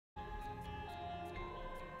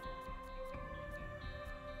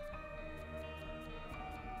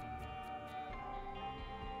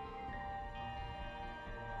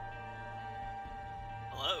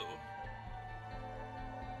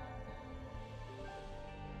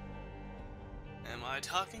I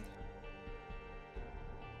talking?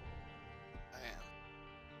 I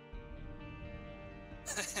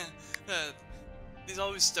am. These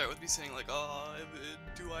always start with me saying like, "Oh,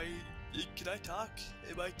 can I talk?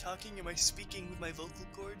 Am I talking? Am I speaking with my vocal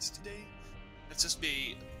cords today?" It's just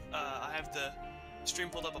me. I have the stream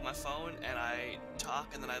pulled up on my phone, and I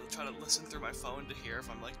talk, and then I try to listen through my phone to hear if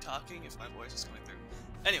I'm like talking, if my voice is coming through.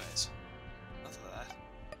 Anyways, enough of that.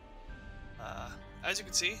 As you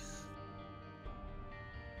can see,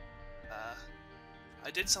 I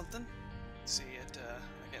did something. See it,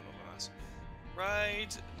 I can't move my mouse.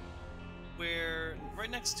 Right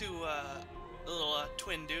next to, the little,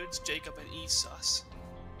 twin dudes, Jacob and Esauce.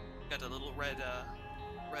 Got a little red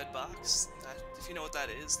box. That, if you know what that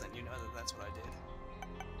is, then you know that that's what I did.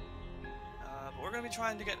 But we're gonna be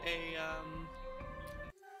trying to get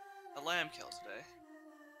a lamb kill today.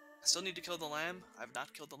 I still need to kill the lamb. I've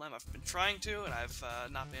not killed the lamb. I've been trying to, and I've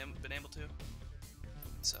not been able to.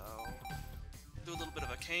 So, do a little bit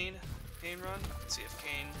of a Kane run. See if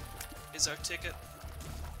Kane is our ticket.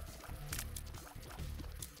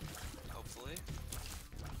 Hopefully.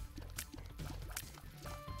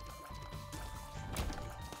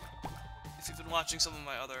 If you've been watching some of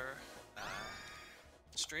my other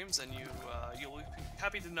streams, then you'll be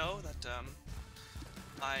happy to know that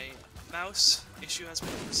my mouse issue has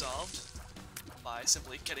been resolved by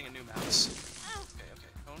simply getting a new mouse. Okay,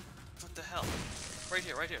 Cone. What the hell? Right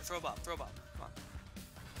here, throw a bomb, come on.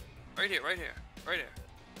 Right here. No,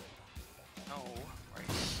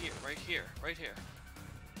 right here.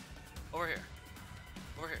 Over here.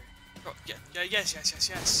 Oh, yeah,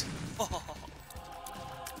 yes. Oh.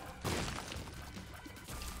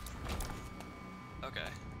 Okay.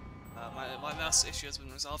 My mouse issue has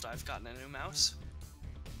been resolved. I've gotten a new mouse,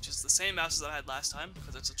 which is the same mouse that I had last time,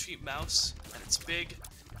 because it's a cheap mouse, and it's big,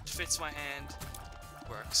 it fits my hand,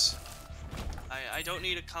 works. I don't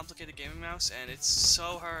need a complicated gaming mouse, and it's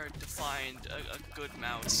so hard to find a good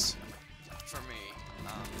mouse for me.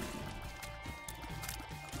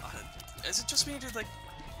 Is it just me, dude? Like,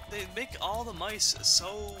 they make all the mice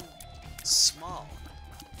so small.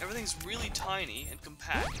 Everything's really tiny and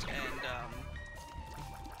compact, and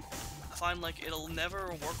I find like it'll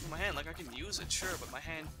never work with my hand. Like, I can use it, sure, but my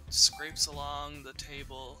hand scrapes along the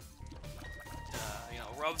table, you know,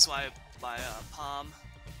 rubs my palm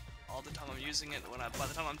all the time I'm using it. By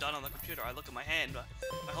the time I'm done on the computer, I look at my hand,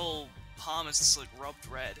 my whole palm is just like rubbed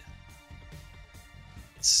red.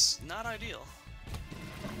 It's not ideal.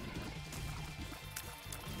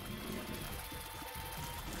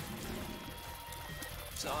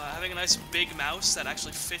 So having a nice big mouse that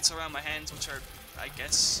actually fits around my hands, which are, I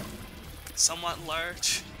guess, somewhat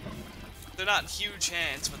large. They're not huge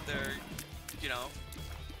hands, but they're, you know,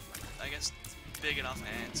 I guess big enough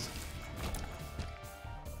hands.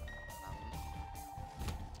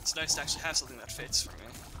 It's nice to actually have something that fits for me.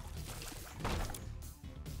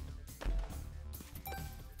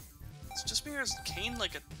 It's just because Kane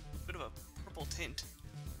like a bit of a purple tint.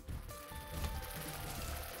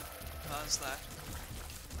 How's that?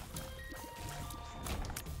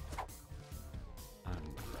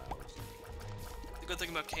 The good thing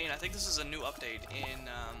about Kane, I think this is a new update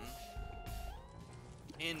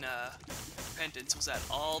in Repentance, was that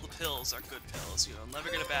all the pills are good pills. You'll never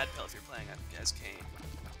get a bad pill if you're playing as Kane.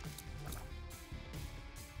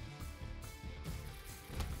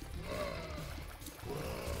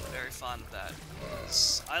 Very fond of that.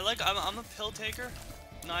 I'm a pill taker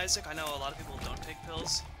in Isaac. I know a lot of people don't take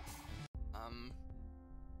pills.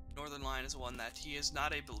 Northern Lion is one that he is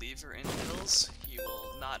not a believer in pills. He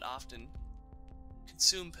will not often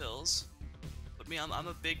consume pills. But me, I'm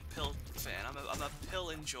a big pill fan. I'm a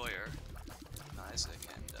pill enjoyer in Isaac,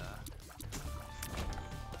 and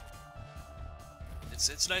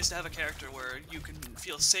it's nice to have a character where you can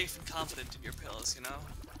feel safe and confident in your pills. You know,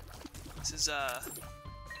 this is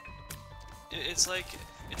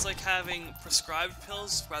it's like having prescribed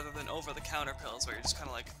pills rather than over-the-counter pills, where you're just kind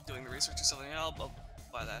of like doing the research or something. I'll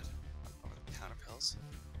buy that. Over-the-counter pills.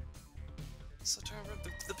 So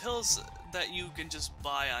the pills that you can just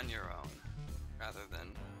buy on your own, rather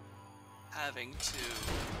than having to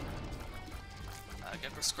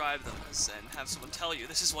get prescribed them and have someone tell you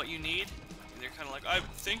this is what you need, and you're kind of like, I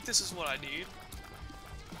think this is what I need.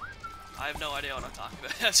 I have no idea what I'm talking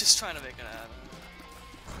about. I was just trying to make an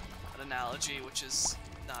analogy, which is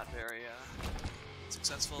not very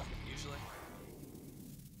successful usually.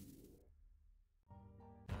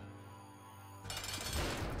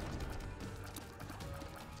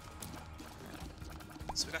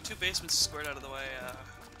 So we got two basements squared out of the way.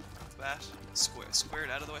 With that, squared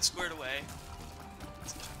out of the way, squared away.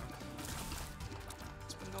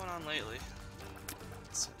 What's been going on lately?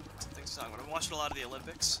 things to talk about. I'm watching a lot of the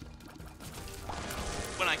Olympics.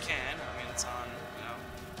 When I can. I mean, it's on, you know,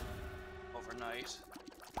 overnight.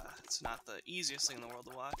 It's not the easiest thing in the world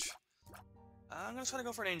to watch. I'm gonna try to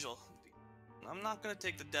go for an angel. I'm not gonna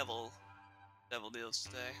take the devil deals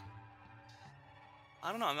today.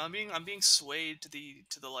 I don't know. I'm being swayed to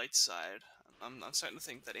the light side. I'm starting to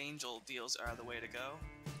think that angel deals are the way to go,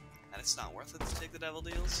 and it's not worth it to take the devil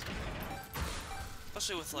deals.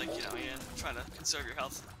 Especially with, like, you know, trying to conserve your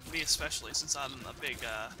health. Me especially, since I'm a big,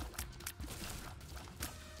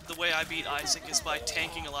 the way I beat Isaac is by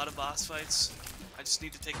tanking a lot of boss fights. I just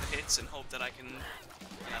need to take the hits and hope that I can,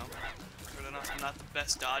 you know, good enough. I'm not the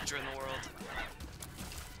best dodger in the world.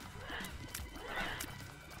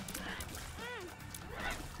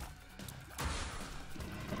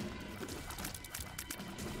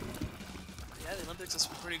 Yeah, the Olympics is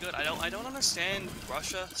pretty good. I don't understand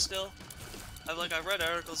Russia still. I've read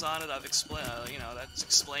articles on it. I've explained, you know, that's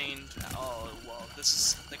explained. Oh, well,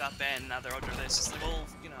 they got banned. Now they're under this. It's like, well,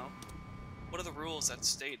 you know, what are the rules that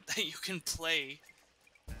state that you can play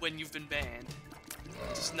when you've been banned?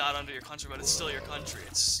 It's just not under your country, but it's still your country.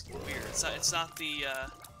 It's weird. It's not the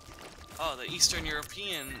the Eastern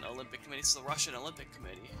European Olympic Committee. It's the Russian Olympic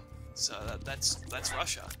Committee. So that's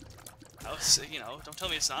Russia. You know, don't tell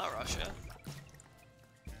me it's not Russia.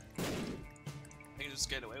 They can just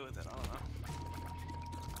get away with it. I don't know.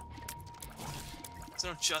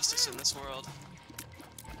 There's no justice in this world.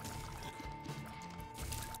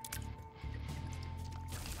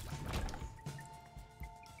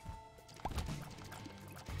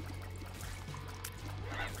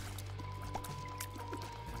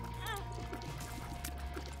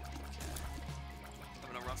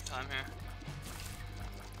 Having a rough time here.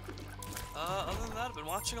 Other than that, I've been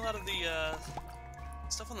watching a lot of the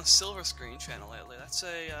stuff on the Silver Screen channel lately. That's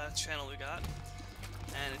a channel we got.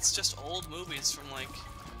 And it's just old movies from, like,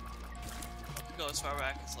 I could go as far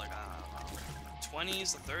back as, like, I don't know,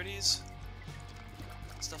 20s, the 30s.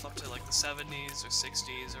 Stuff up to, like, the 70s or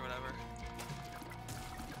 60s or whatever.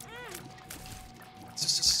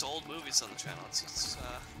 It's just old movies on the channel. It's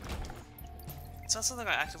not something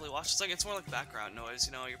I actively watch. It's more like background noise,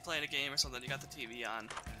 you know, you're playing a game or something, you got the TV on, and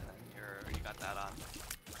then you got that on.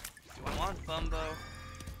 Do I want Bumbo?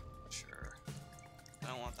 Sure. I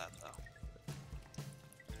don't want that, though.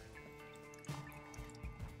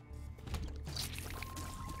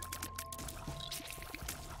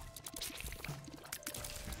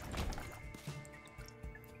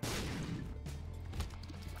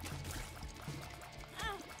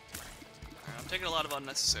 Taking a lot of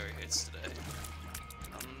unnecessary hits today.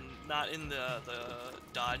 I'm not in the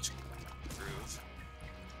dodge groove.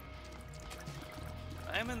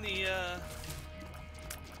 I am in the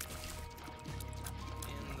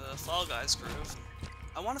Fall Guys groove.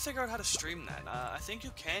 I want to figure out how to stream that. I think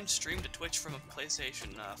you can stream to Twitch from a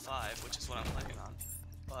PlayStation 5, which is what I'm playing on.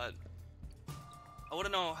 But I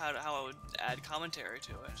wouldn't know how I would add commentary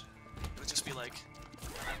to it. It would just be like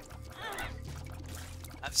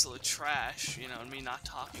absolute trash, you know, and me not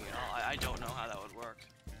talking at all. I don't know how that would work.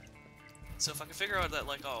 So if I can figure out that,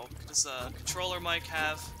 like, oh, does the controller mic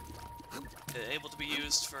have able to be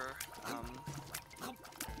used for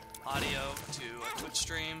audio to a Twitch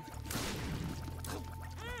stream?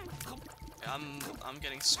 Yeah, I'm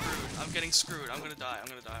getting screwed. I'm getting screwed. I'm gonna die. I'm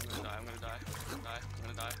gonna die. I'm gonna die. I'm gonna die. I'm gonna die.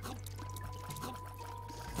 I'm gonna die.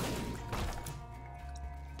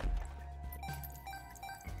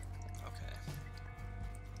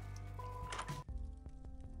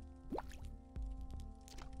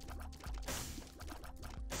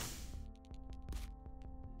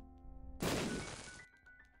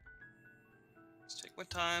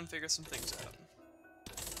 Time, figure some things out.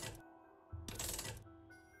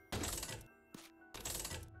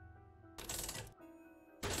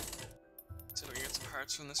 See if we can get some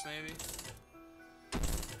hearts from this, maybe.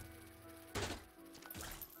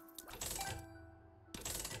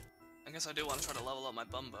 I guess I do want to try to level up my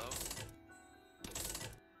Bumbo.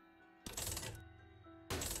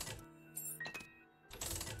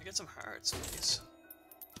 I get some hearts, please.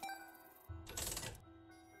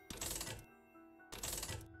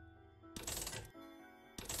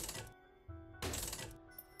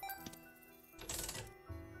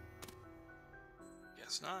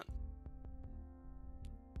 Not.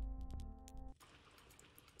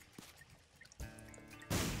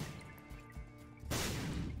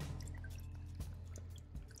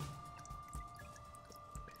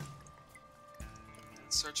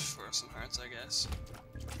 Search for some hearts, I guess.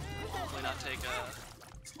 Hopefully not take all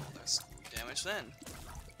this damage then.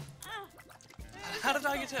 How did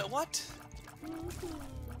I get hit? What?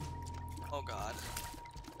 Oh god.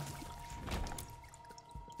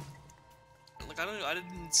 I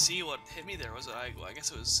didn't see what hit me there. Was it? I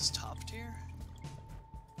guess it was his top tier.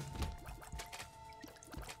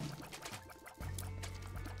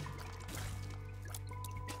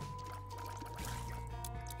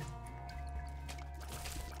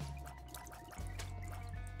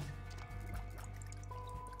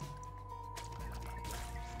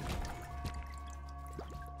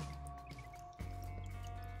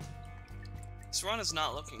 This run is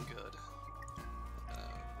not looking good.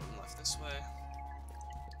 Going left this way.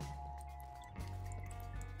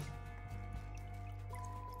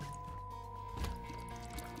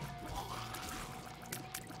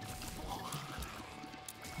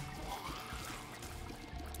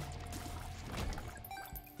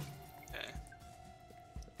 Okay.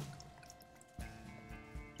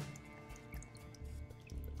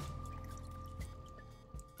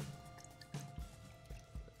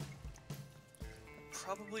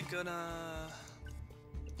 Probably gonna...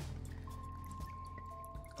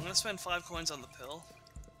 I'm gonna spend 5 coins on the pill.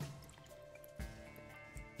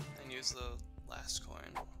 And use the last coin.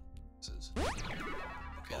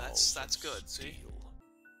 Okay, that's good, see?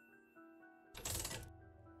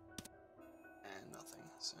 And nothing.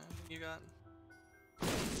 So, you got?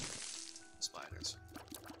 Spiders.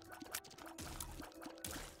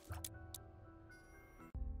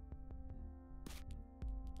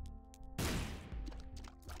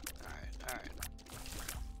 Alright.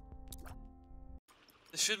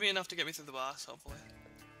 This should be enough to get me through the boss, hopefully.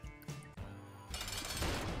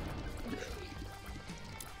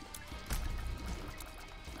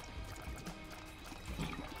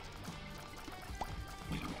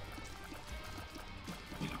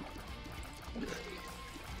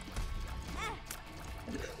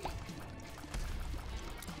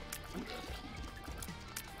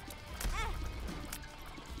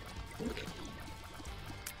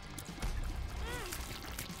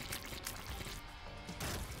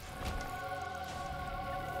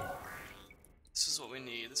 This is what we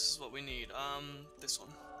need. This is what we need. This one.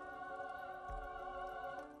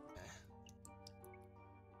 Okay.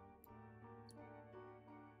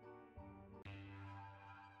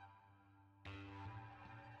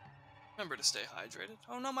 Remember to stay hydrated.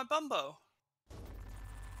 Oh no, my bumbo!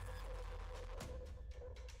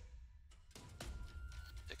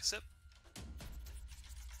 Take a sip.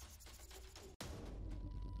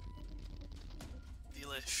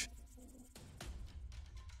 Delish.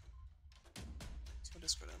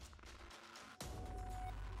 Discord in.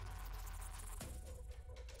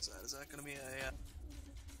 Is that gonna be a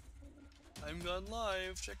I'm gone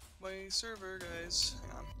live, check my server, guys.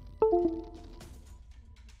 Hang on.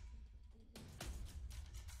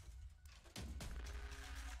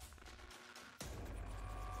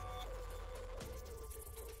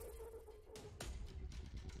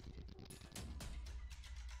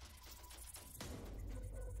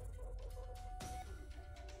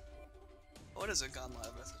 What is a gone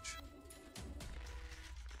live message?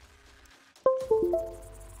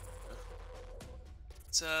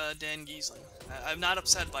 It's Dan Giesling. I'm not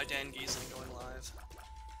upset by Dan Giesling going live.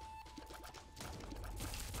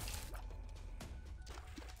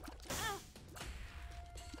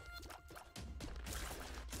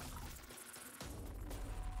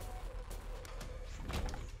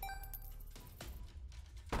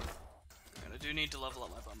 I do need to level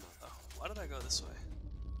up my bumbo though. Why did I go this way?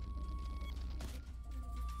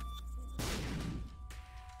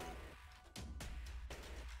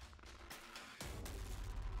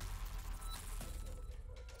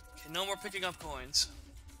 No more picking up coins.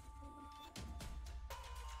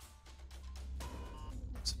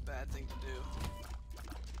 It's a bad thing to do.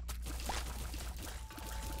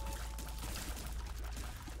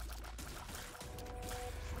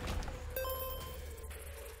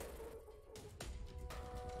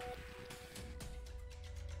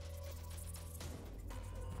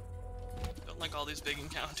 Don't like all these big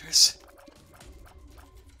encounters.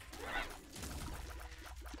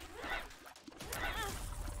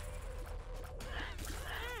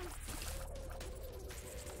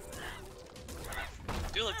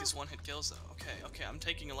 I do like these one-hit kills though. Okay, I'm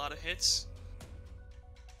taking a lot of hits.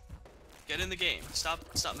 Get in the game. Stop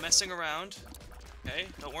messing around. Okay?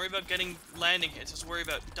 Don't worry about getting landing hits, just worry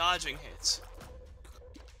about dodging hits.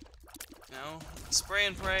 You know? Spray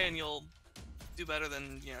and pray and you'll do better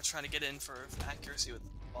than, you know, trying to get in for accuracy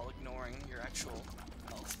while ignoring your actual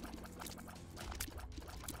health.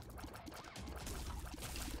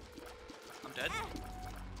 I'm dead?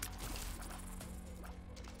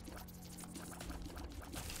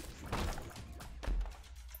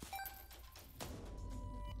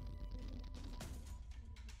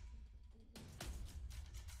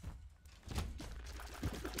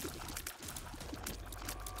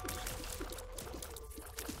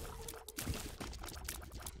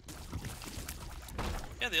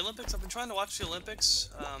 the Olympics. I've been trying to watch the Olympics.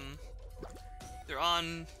 They're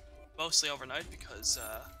on mostly overnight because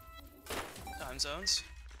time zones.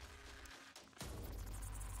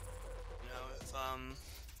 You know,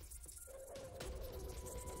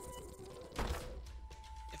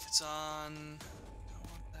 if it's on, I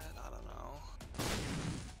want that. I don't know.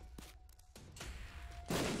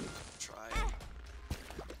 Try it.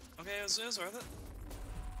 Okay, it was worth it.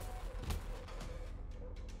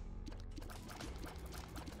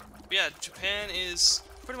 But yeah, Japan is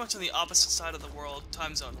pretty much on the opposite side of the world,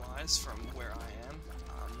 time zone wise, from where I am.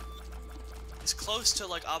 As close to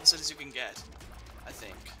like opposite as you can get, I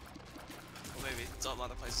think. Well, maybe some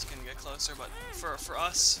other places can get closer, but for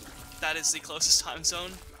us, that is the closest time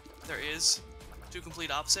zone there is to complete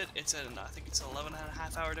opposite. It's an, I think it's an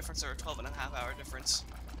 11.5 hour difference or a 12.5 hour difference.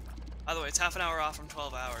 Either way, it's half an hour off from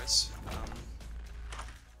 12 hours.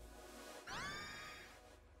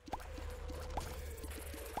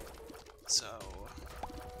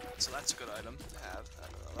 So that's a good item to have.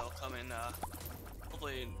 That'll come in,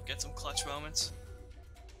 hopefully get some clutch moments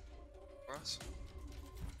for us.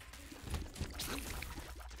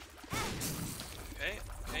 Okay,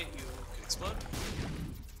 you can explode.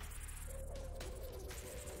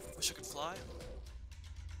 Wish I could fly.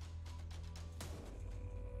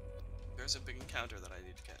 There's a big encounter that I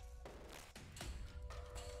need to get.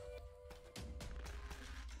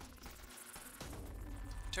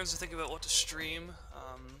 In terms of thinking about what to stream,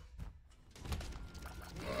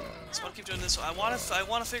 so I want to keep doing this. I want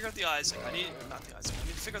to figure out the Isaac. Not the Isaac. I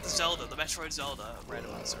need to figure out the Zelda, the Metroid Zelda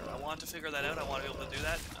randomizer. I want to figure that out. I want to be able to do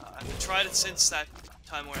that. I've tried it since that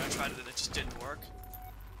time when I tried it and it just didn't work.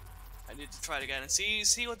 I need to try it again and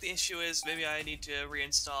see what the issue is. Maybe I need to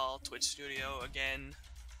reinstall Twitch Studio again.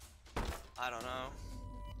 I don't know.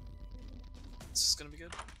 This is gonna be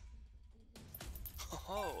good.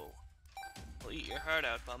 Oh, well, eat your heart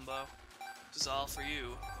out, Bumbo. This is all for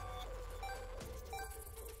you.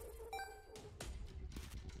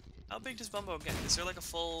 How big does Bumbo get? Is there like a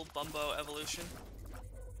full Bumbo evolution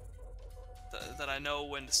that I know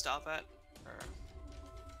when to stop at? Or...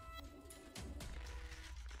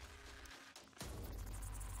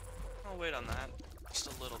 I'll wait on that just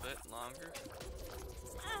a little bit longer.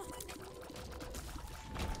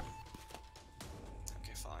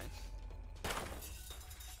 Okay, fine.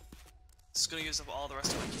 This is gonna use up all the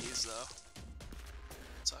rest of my keys though,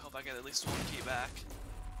 so I hope I get at least one key back.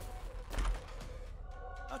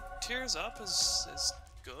 Oh, tears up is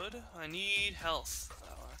good. I need health,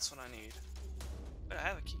 though. That's what I need. Wait, I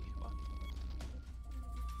have a key. What?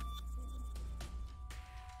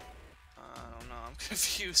 I don't know. I'm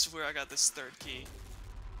confused where I got this third key.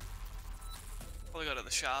 Probably go to the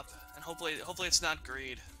shop, and hopefully it's not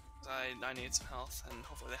greed. I need some health, and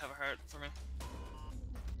hopefully they have a heart for me.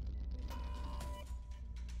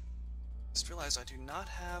 Just realized I do not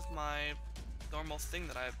have my normal thing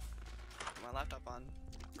that I put my laptop on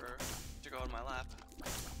to go in my lap.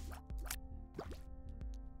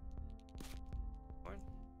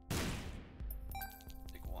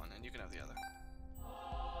 Take one, and you can have the other.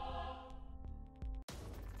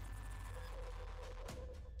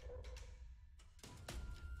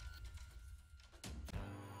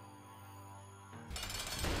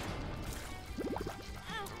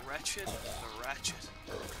 The Ratchet.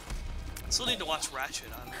 I still need to watch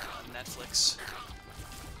Ratchet on Netflix.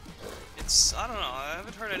 It's, I don't know, I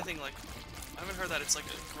haven't heard anything like, I haven't heard that it's like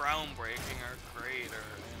groundbreaking or great or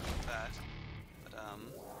anything like that. But,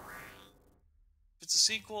 if it's a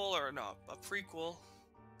sequel or no, a prequel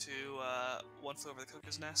to, One Flew Over the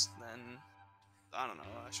Cuckoo's Nest, then, I don't know,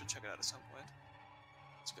 I should check it out at some point.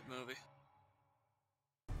 It's a good movie.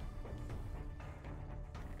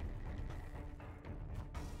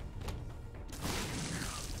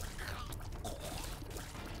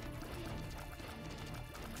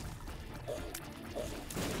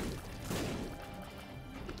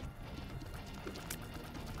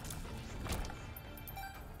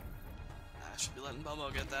 Letting Bumbo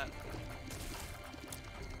get that.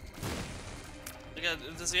 Again,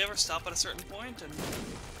 does he ever stop at a certain point and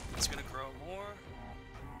it's gonna grow more?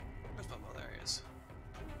 Where's Bumbo? There he is.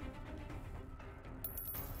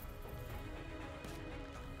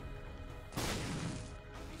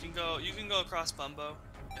 You can go across Bumbo.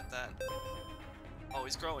 Get that. Oh,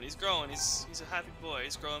 he's growing. He's a happy boy.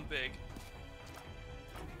 He's growing big.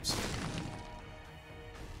 Oops.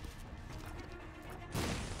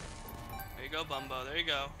 There you go, Bumbo. There you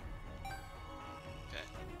go. Okay.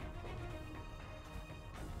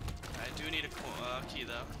 I do need a key,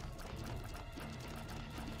 though.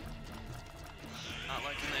 Not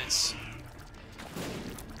liking this.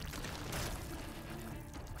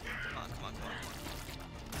 Come on.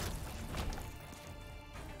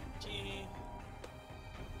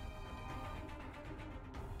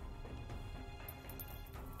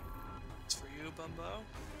 a bumbo.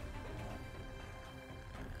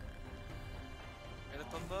 Get a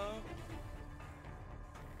bumbo.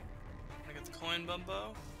 I get the coin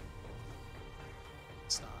bumbo.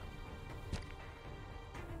 It's not.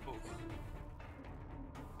 Ooh.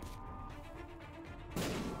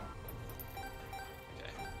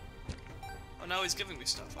 Okay. Oh, now he's giving me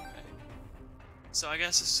stuff. Okay. So I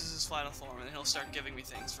guess this is his final form, and then he'll start giving me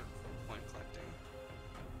things for coin collecting.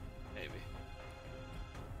 Maybe.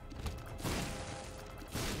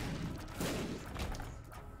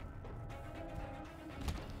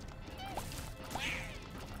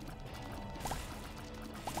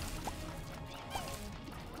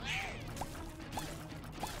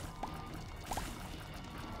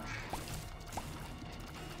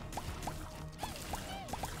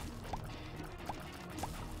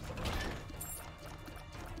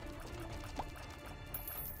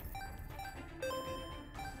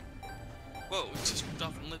 Whoa, we just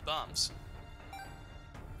dropping lit bombs.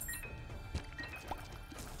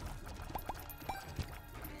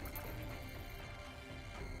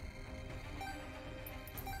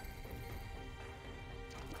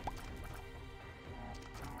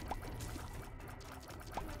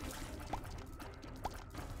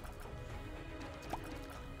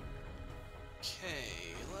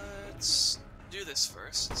 Okay, let's do this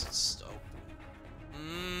first. It's open.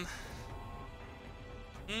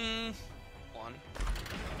 One.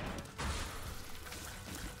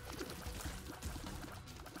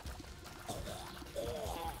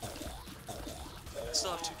 I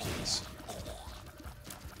still have 2 keys.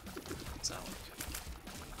 What's that one?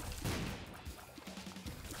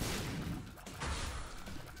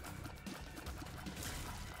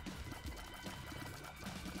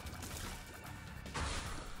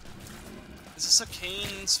 Is this a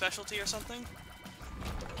Kane specialty or something?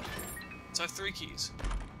 So I have 3 keys.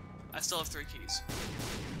 I still have 3 keys.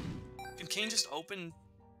 Can Kane just open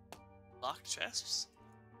locked chests?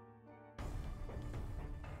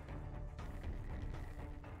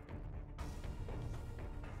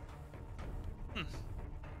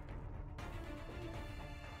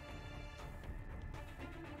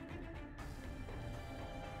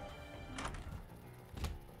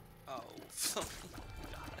 Oh,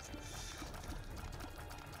 God.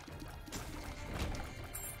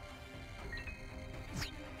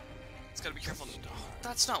 It's gotta be careful. Oh,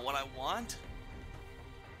 that's not what I want.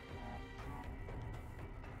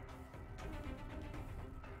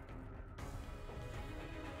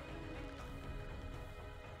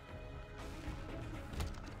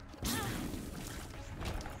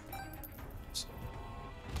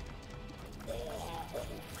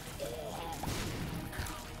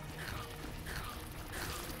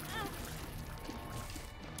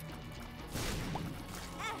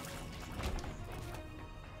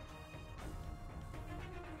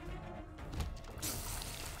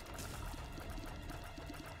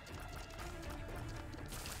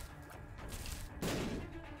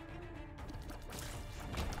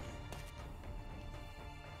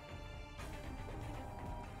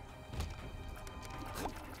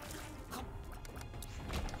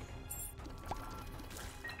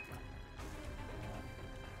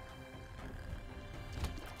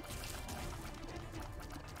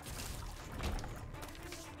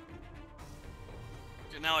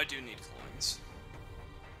 Okay, now I do need coins.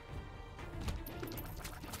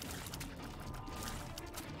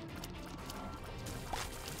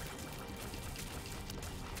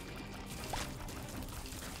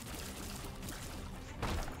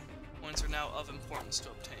 Coins are now of importance to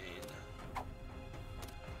obtain.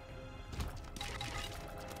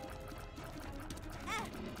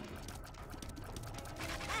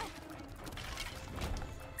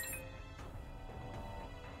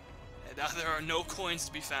 And now there are no coins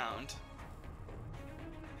to be found.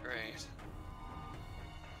 Great.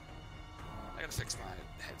 I gotta fix my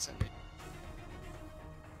headset.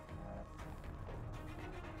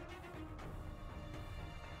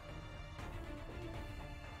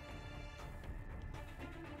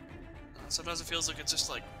 Sometimes it feels like it's just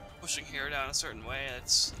like pushing hair down a certain way, and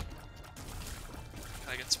it's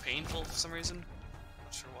kind of gets painful for some reason.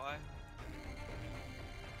 Not sure why.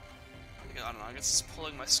 I don't know, I guess it's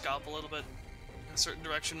pulling my scalp a little bit in a certain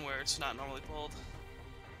direction where it's not normally pulled.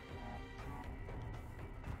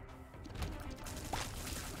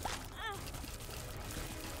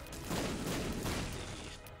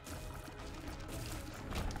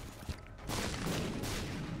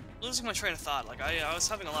 Losing my train of thought. Like, I was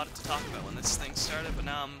having a lot to talk about when this thing started, but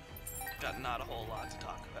now I've got not a whole lot to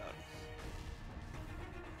talk about.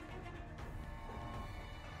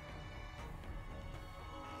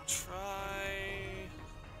 Try...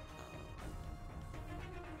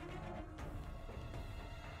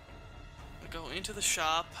 into the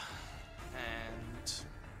shop and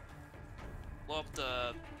blow up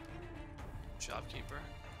the shopkeeper.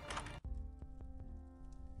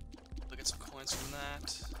 Look at some coins from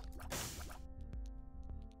that.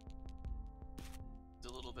 Do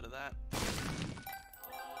a little bit of that.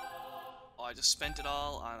 Oh, I just spent it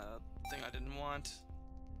all on a thing I didn't want.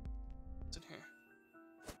 What's in here?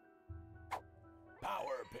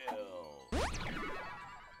 Power pill.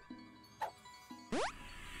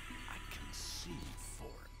 I can see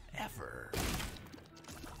forever.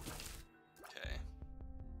 Okay.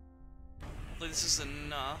 Hopefully this is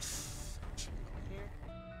enough. Should we go here?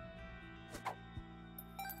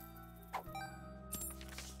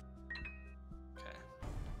 Okay.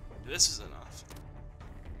 This is enough.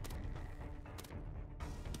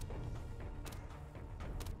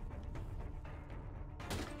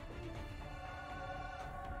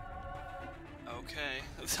 Okay,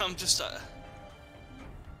 I'm just,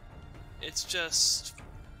 it's just,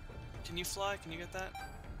 can you fly? Can you get that?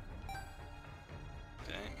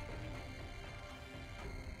 Okay.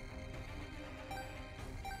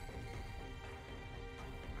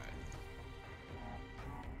 Alright.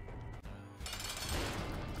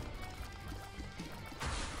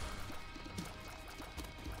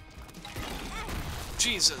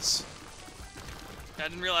 Jesus! I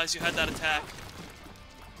didn't realize you had that attack.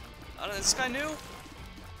 I don't know, is this guy new?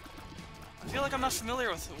 I feel like I'm not familiar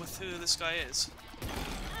with who this guy is.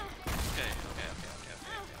 Okay.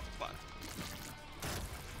 Come on.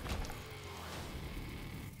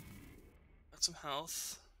 Got some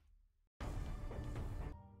health.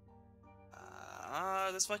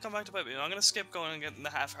 This might come back to bite me. I'm gonna skip going and getting the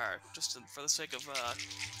half heart, just for the sake of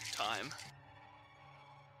time.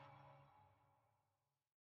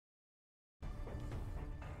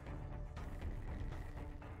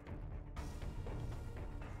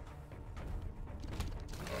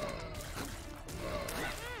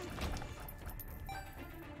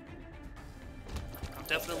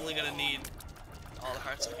 Definitely gonna need all the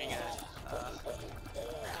hearts I can get. I'm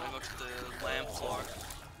gonna go to the lamp floor.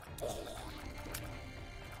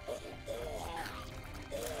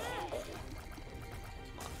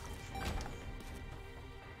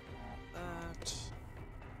 That.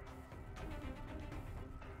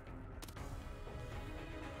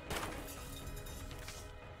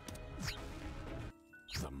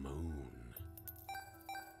 The moon.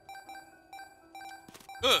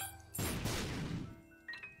 Ugh!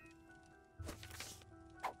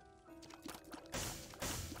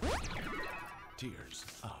 Tears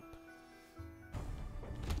up.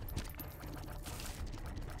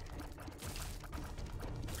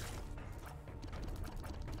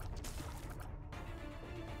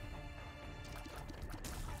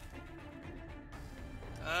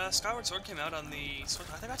 Skyward Sword came out on the Switch.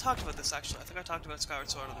 I think I talked about this actually. I think I talked about Skyward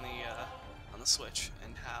Sword on the Switch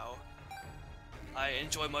and how I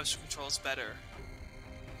enjoy motion controls better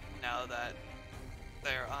now that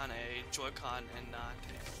they're on a Joy-Con and not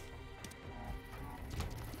a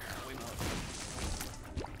Wiimote.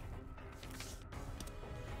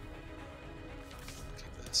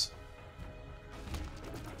 Keep this.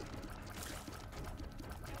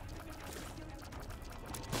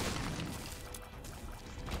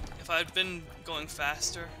 If I'd been going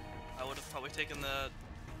faster, I would have probably taken the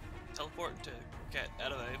teleport to get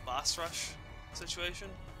out of a boss rush situation.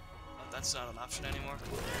 But that's not an option anymore.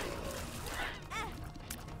 Okay.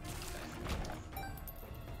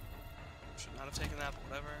 Should not have taken that, but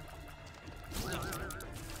whatever.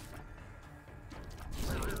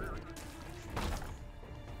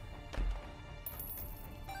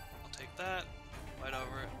 I'll take that. Right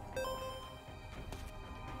over it.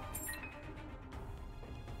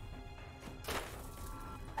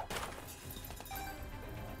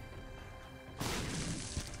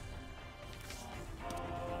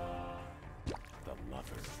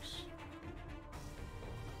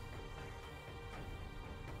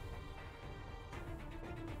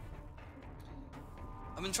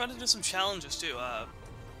 I've been trying to do some challenges too.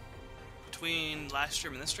 Between last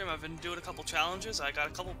stream and this stream, I've been doing a couple challenges. I got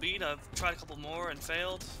a couple beat. I've tried a couple more and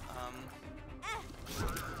failed.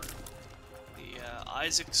 The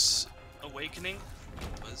Isaac's Awakening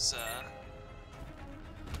was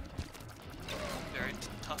very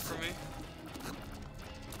tough for me.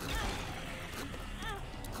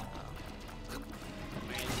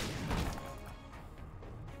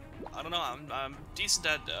 I don't know. I'm decent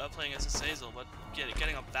at playing as Azazel, but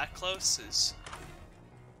getting up that close is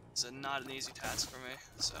not an easy task for me.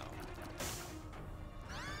 So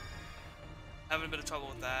having a bit of trouble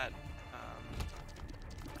with that.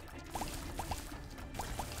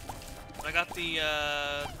 But I got the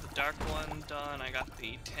dark one done. I got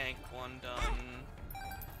the tank one done.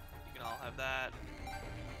 You can all have that.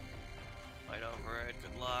 Fight over it.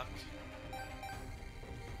 Good luck.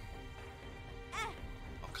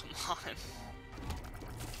 Oh, come on.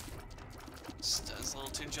 Just, a little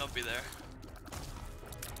too jumpy there.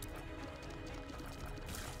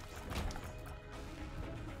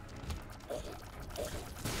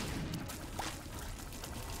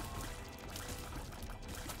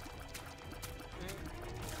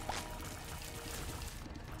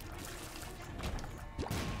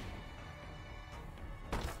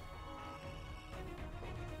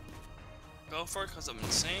 Go for it, because I'm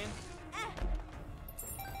insane.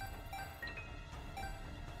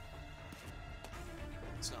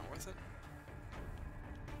 It's not worth it.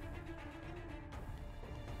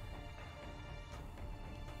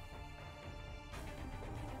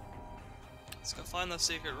 Let's go find those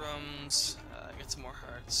secret rooms, get some more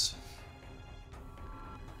hearts.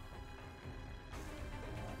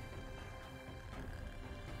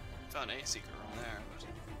 Found a secret room there, but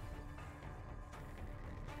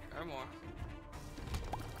there are more.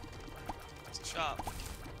 It's a shop.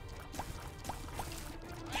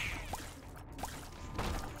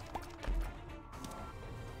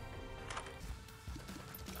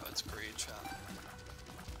 Oh, it's a greed shop.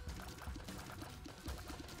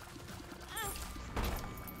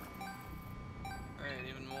 Alright,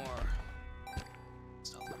 even more.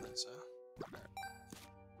 Still don't think so. Alright.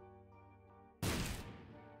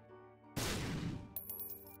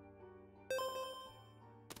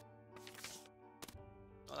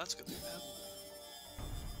 Oh, that's a good thing to have.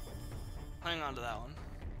 Hang on to that one.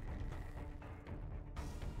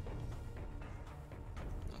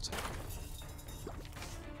 What's it?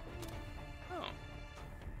 Oh.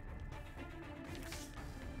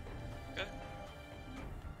 Okay.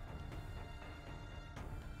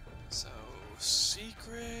 So,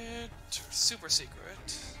 secret, super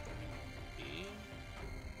secret. E.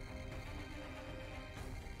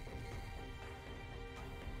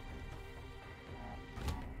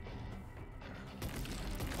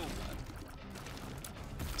 Oh god.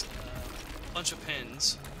 Bunch of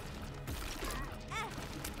pins.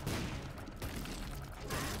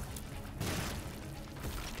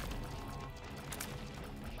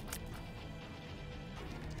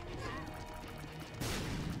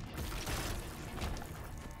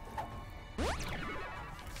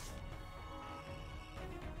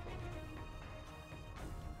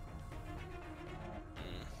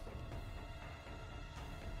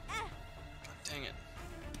 Dang it.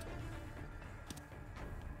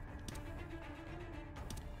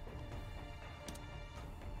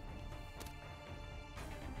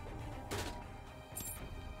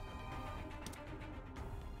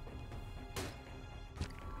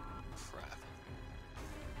 Crap.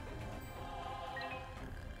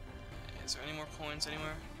 Is there any more coins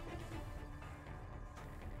anywhere?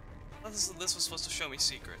 I thought this was supposed to show me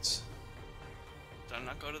secrets. Did I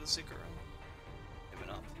not go to the secret room? Maybe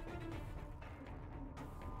not.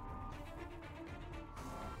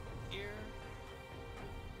 Here.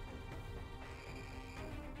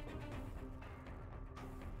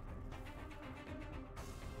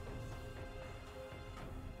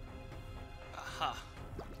 Aha.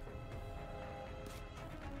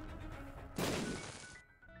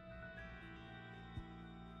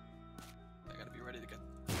 I gotta be ready to get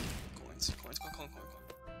coins. Coins, coin.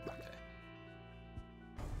 Okay.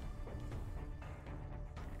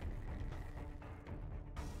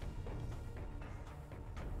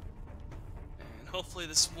 And hopefully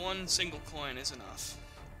this one single coin is enough.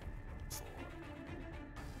 For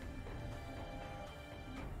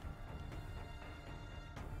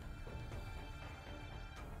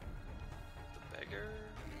the beggar.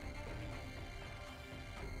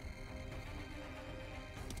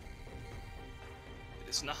 It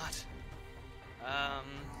is not.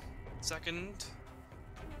 Second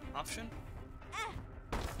option?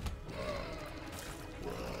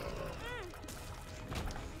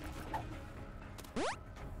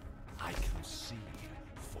 I can see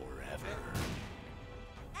forever.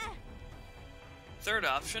 Third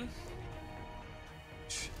option,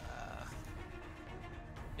 which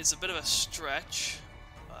is a bit of a stretch,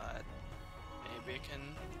 but maybe it can.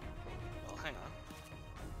 Well, hang on.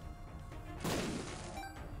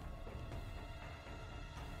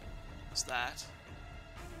 What's that?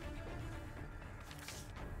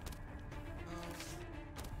 Oh.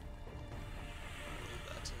 I'll leave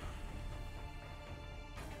that too.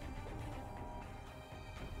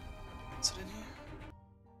 Is it in here?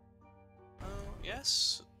 Oh,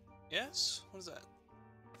 yes? Yes? What is that?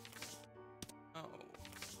 Oh.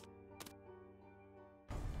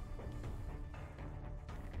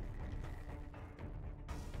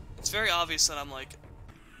 It's very obvious that I'm like...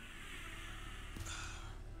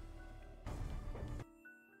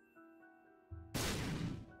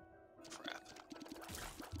 Crap.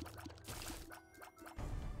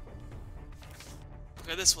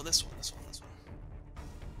 Okay, this one.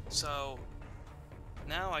 So,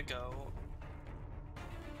 now I go...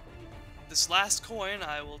 This last coin,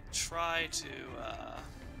 I will try to,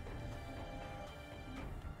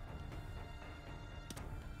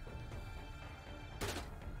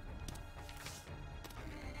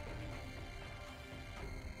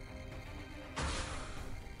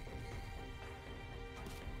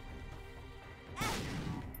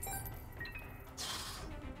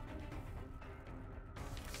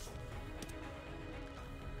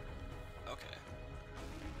 okay.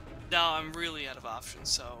 Now I'm really out of options,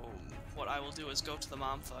 so what I will do is go to the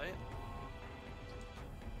mom fight,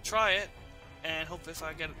 try it, and hope if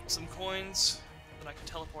I get some coins, then I can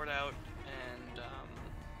teleport out and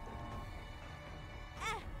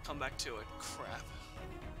come back to it. Crap.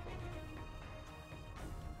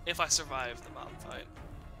 If I survive the mom fight.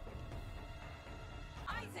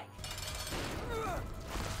 Isaac.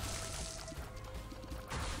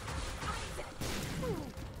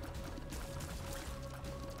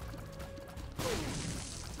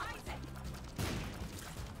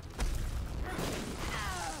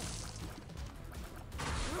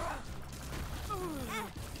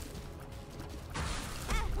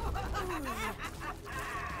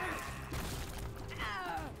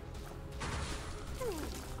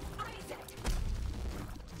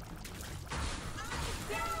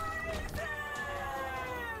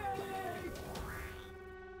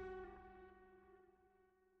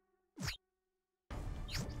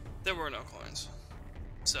 There were no coins,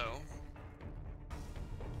 so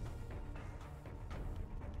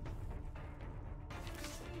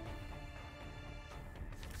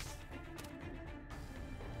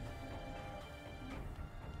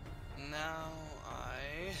now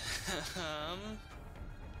I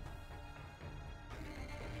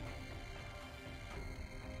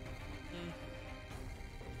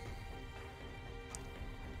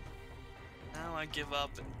now I give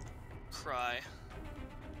up and cry.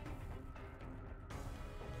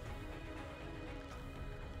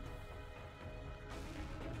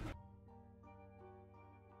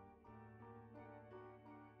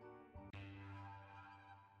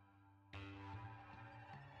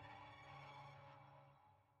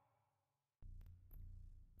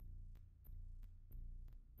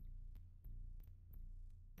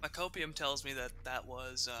 My copium tells me that that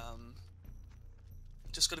was,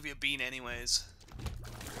 just gonna be a bean anyways.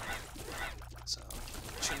 So,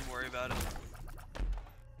 shouldn't worry about it.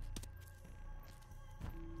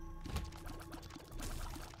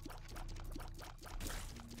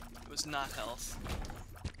 It was not health.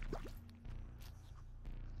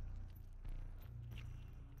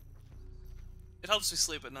 It helps me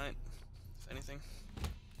sleep at night, if anything.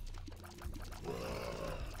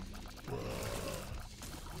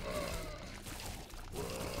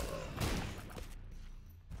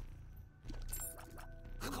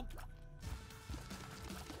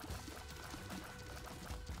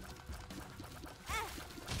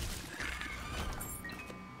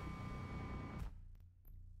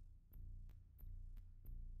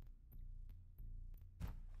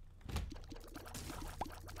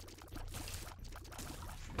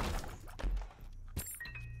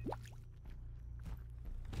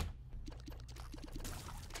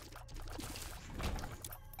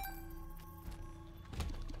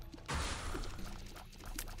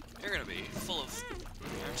 You're gonna be full of,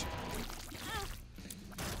 aren't you?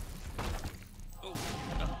 Oh,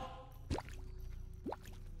 no.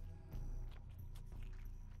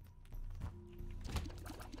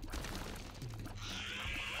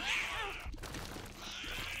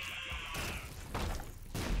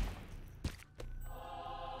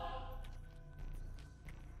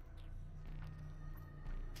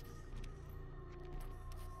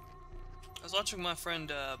 I was watching my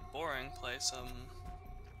friend Boring play some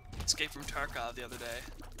Escape from Tarkov the other day.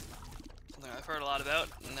 Something I've heard a lot about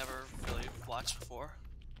and never really watched before.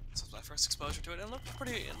 This was my first exposure to it, and it looked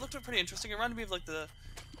pretty interesting. It reminded me of like the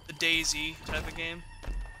DayZ type of game.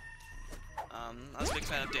 I was a big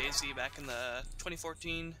fan of DayZ back in the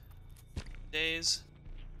 2014 days.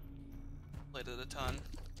 Played it a ton.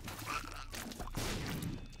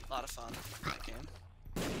 A lot of fun, that game.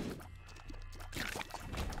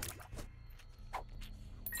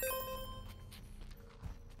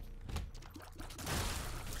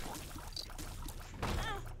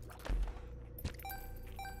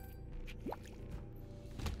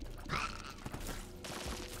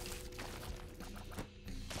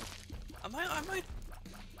 I might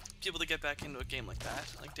people to get back into a game like that,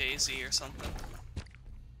 like DayZ or something.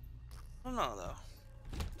 I don't know though.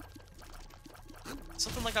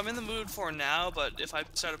 Something like I'm in the mood for now, but if I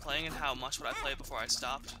started playing it, how much would I play before I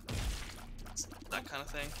stopped? It's that kind of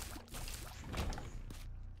thing.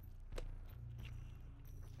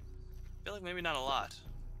 I feel like maybe not a lot.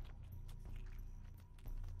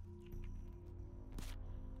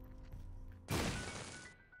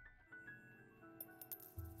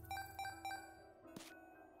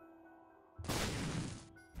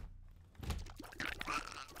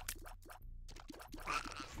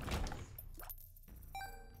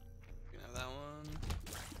 You can have that one.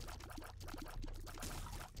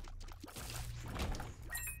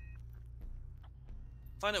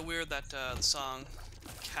 I find it weird that the song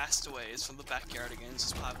Castaways from the Backyard Games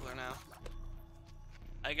is popular now.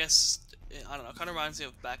 I guess, I don't know, it kind of reminds me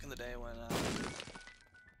of back in the day when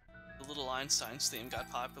the Little Einsteins theme got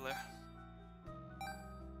popular.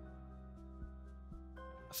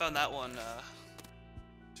 I found that one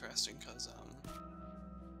interesting because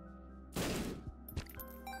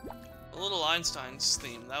the Little Einsteins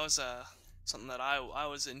theme, that was something that I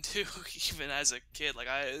was into even as a kid. Like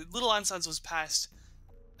Little Einsteins was past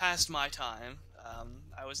my time.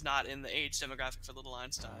 I was not in the age demographic for Little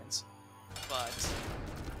Einsteins, but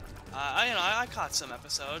I caught some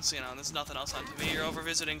episodes. You know, there's nothing else on TV. You're over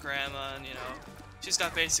visiting grandma, and you know, she's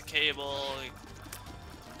got basic cable.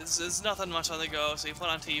 There's nothing much on the go, so you put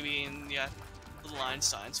on TV and you got Little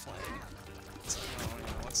Einsteins playing. It's like, oh, you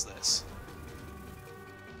know, what's this?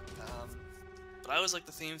 But I always liked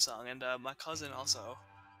the theme song, and my cousin also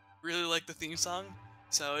really liked the theme song.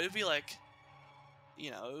 So it'd be like, you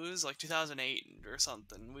know, it was like 2008 or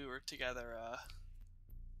something. We were together,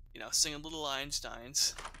 you know, singing Little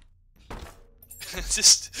Einsteins.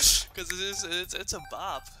 Just because it's a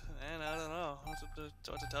bop, man. I don't know what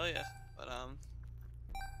to tell you, but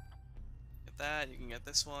get that. You can get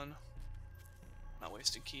this one. Not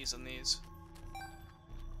wasting keys on these.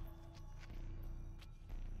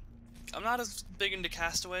 I'm not as big into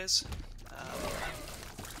Castaways.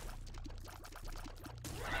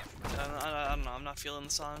 I don't know, I'm not feeling the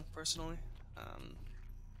song, personally.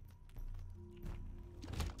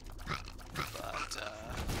 But,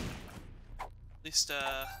 at least,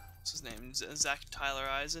 what's his name? Zach Tyler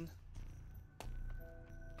Eisen.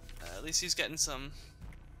 At least he's getting some,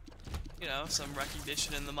 you know, some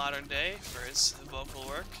recognition in the modern day for his vocal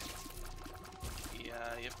work. He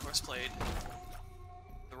of course, played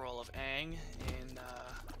the role of Aang in,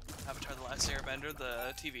 Avatar: The Last Airbender,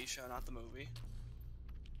 the TV show, not the movie.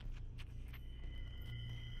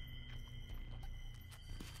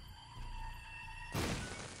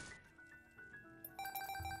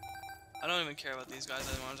 I don't even care about these guys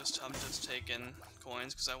anymore. I'm just taking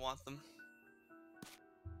coins because I want them.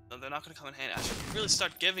 No, they're not going to come in handy. I should really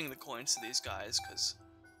start giving the coins to these guys because,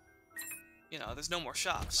 you know, there's no more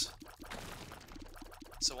shops.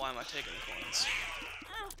 So why am I taking the coins?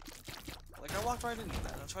 Like, I walked right into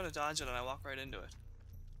that. I'm trying to dodge it and I walk right into it.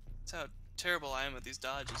 That's how terrible I am at these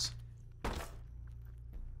dodges.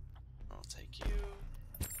 I'll take you.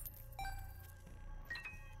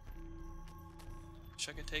 Wish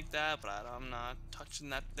I could take that, but I'm not touching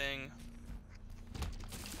that thing.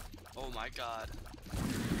 Oh my god.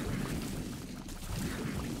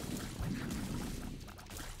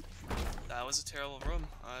 That was a terrible room.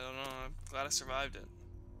 I don't know. I'm glad I survived it.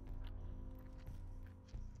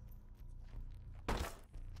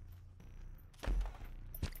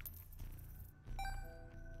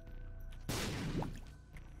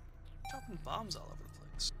 Dropping bombs all over the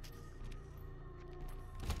place.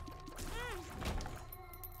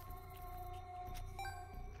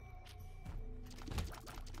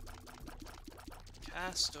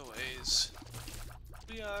 Castaways.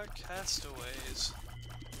 We are castaways.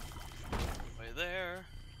 Way there.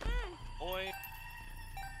 Boy.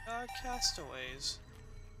 We are castaways.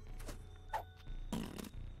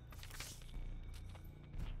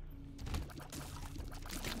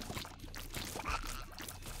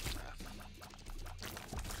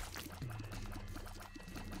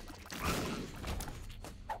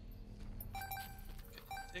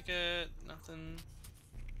 Ticket, nothing.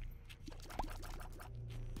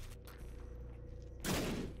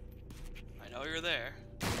 I know you're there.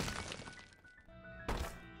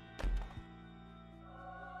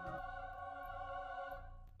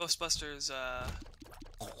 Ghostbusters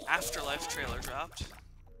Afterlife trailer dropped.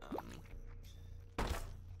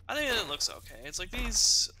 I think it looks okay. It's like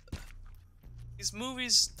these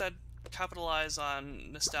movies that capitalize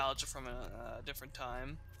on nostalgia from a different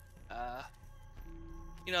time.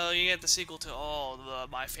 You know, you get the sequel to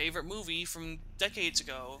my favorite movie from decades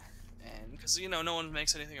ago, and because you know no one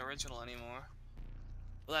makes anything original anymore.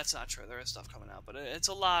 Well, that's not true. There is stuff coming out, but it's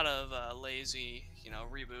a lot of lazy, you know,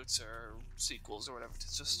 reboots or sequels or whatever.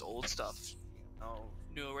 It's just old stuff, you know,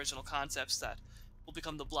 new original concepts that will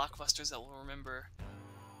become the blockbusters that we'll remember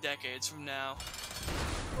decades from now.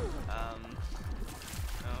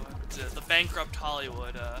 You know, the bankrupt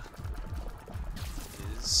Hollywood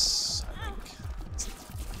is, I think,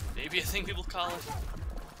 maybe a thing people call it.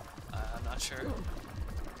 I'm not sure,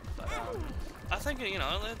 but I think, you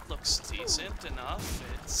know, it looks decent enough.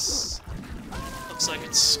 Looks like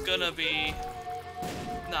it's gonna be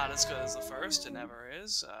not as good as the first. It never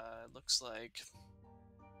is. It looks like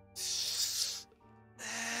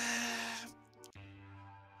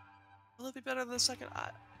will it be better than the second?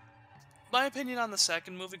 My opinion on the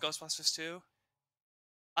second movie, Ghostbusters 2,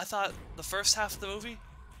 I thought the first half of the movie,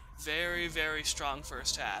 very, very strong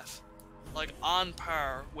first half. Like, on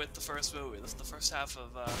par with the first movie, the first half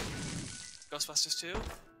of Ghostbusters 2.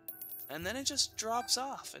 And then it just drops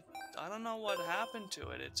off. I don't know what happened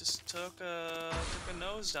to it. It just took a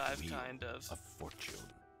nosedive, kind of. A fortune.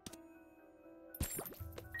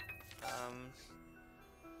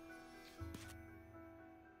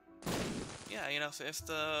 Yeah, you know, if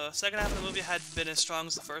the second half of the movie had been as strong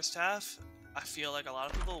as the first half, I feel like a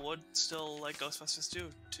lot of people would still like Ghostbusters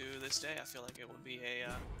 2 to this day. I feel like it would be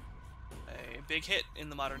a big hit in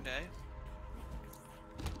the modern day.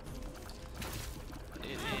 But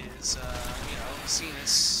it is, you know, seen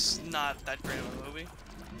as not that great of a movie.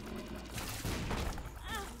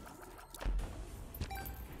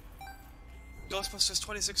 Ghostbusters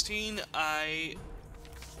 2016, I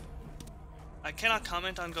cannot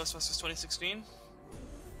comment on Ghostbusters 2016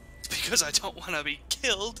 because I don't want to be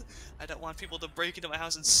killed. I don't want people to break into my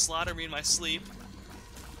house and slaughter me in my sleep.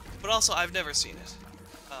 But also, I've never seen it.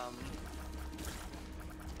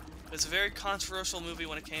 It's a very controversial movie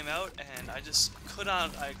when it came out, and I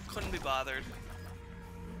couldn't be bothered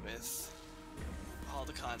with all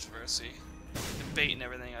the controversy, debate, and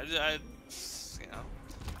everything. You know,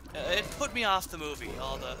 it put me off the movie.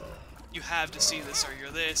 All the you have to see this or you're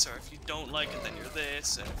this, or if you don't like it then you're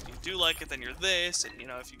this, and if you do like it then you're this, and you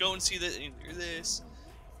know if you go and see this you're this.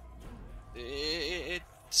 It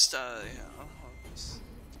just you know,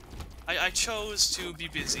 I chose to be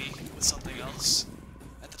busy with something else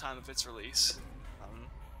at the time of its release.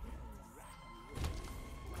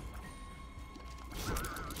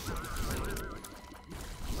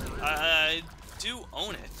 I do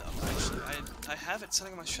own it though. Actually, I have it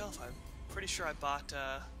sitting on my shelf. I'm pretty sure I bought.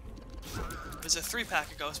 There's a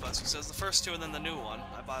 3-pack of Ghostbusters. So there's the first 2 and then the new one.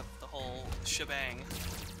 I bought the whole shebang.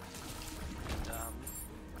 And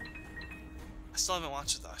I still haven't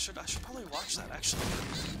watched it though. I should probably watch that actually.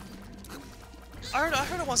 I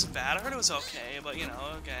heard it wasn't bad. I heard it was okay, but you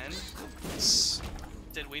know, again,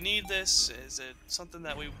 did we need this? Is it something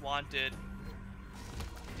that we wanted?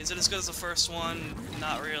 Is it as good as the first one?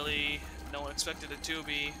 Not really. No one expected it to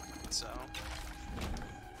be, so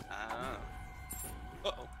I don't know.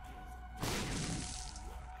 Uh-oh.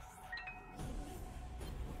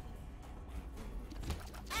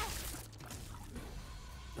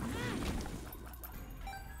 Okay,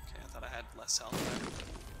 I thought I had less health there.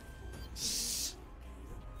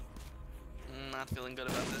 Not feeling good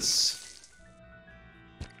about this.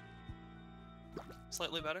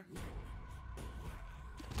 Slightly better.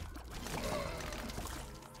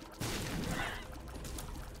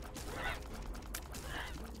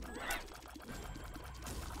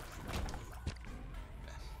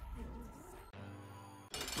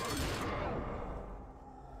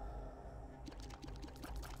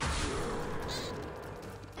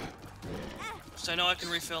 So I know I can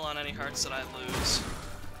refill on any hearts that I lose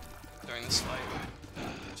during this fight,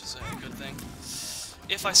 which is a good thing.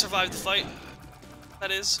 If I survive the fight, that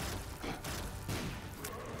is.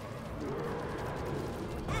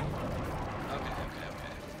 Okay.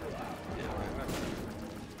 Yeah, right.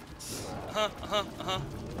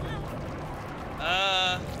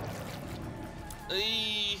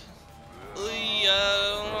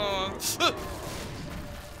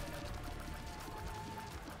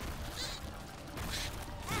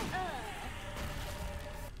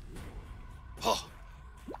 Oh!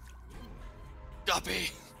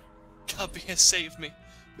 Guppy has saved me.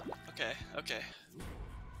 Okay. I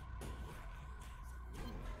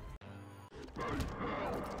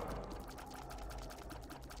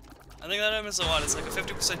think that happens a lot. It's like a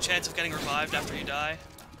 50% chance of getting revived after you die.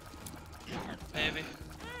 Maybe.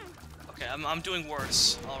 Okay, I'm doing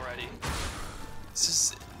worse already. This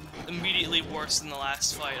is immediately worse than the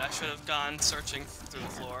last fight. I should have gone searching through the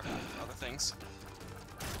floor for other things.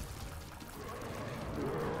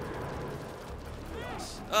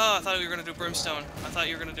 Oh, I thought we were gonna do brimstone. I thought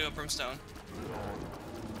you were gonna do a brimstone.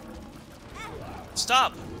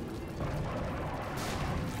 Stop!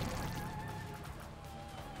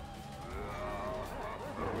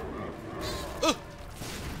 Ugh!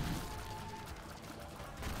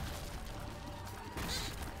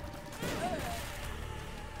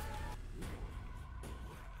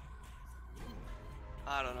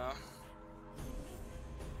 I don't know.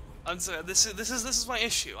 I'm sorry, this is my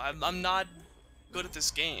issue. I'm not good at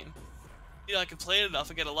this game. You know, I can play it enough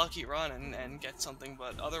and get a lucky run and get something,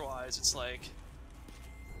 but otherwise it's like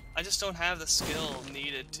I just don't have the skill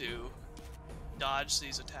needed to dodge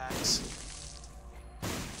these attacks.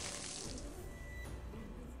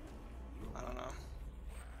 I don't know.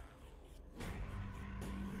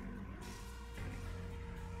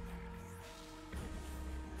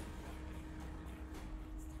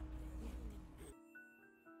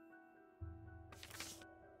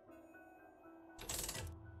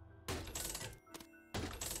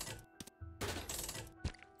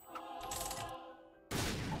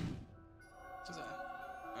 What's that?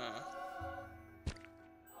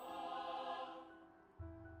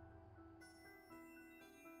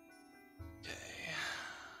 Okay.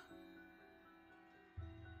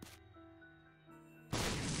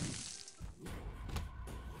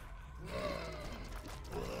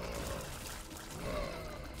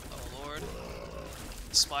 Oh Lord.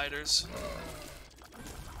 Spiders.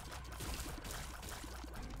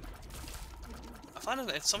 I find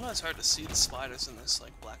it's sometimes hard to see the spiders in this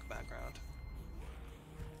like black background.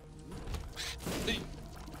 Hey.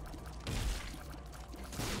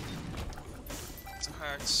 Some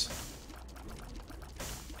hearts.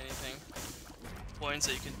 Anything. Coins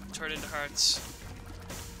that you can turn into hearts.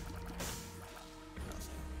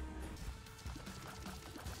 Nothing.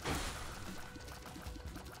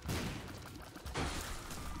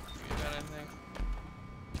 You got anything?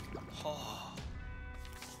 Oh.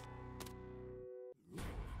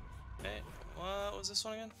 Hey, what was this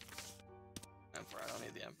one again? Emperor, I don't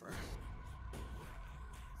need the Emperor.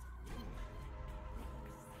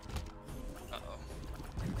 Uh-oh.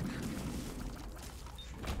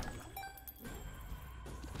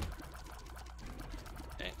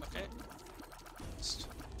 Okay.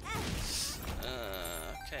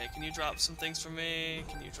 Okay, can you drop some things for me?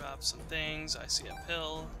 Can you drop some things? I see a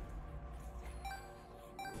pill.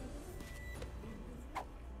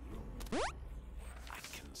 I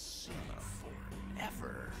can see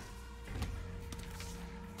forever.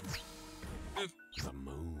 The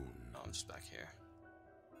moon. Oh, I'm just back here.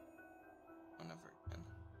 Oh, never again.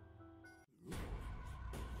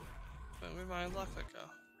 Wait, where'd my lockpick go?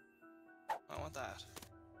 I want that.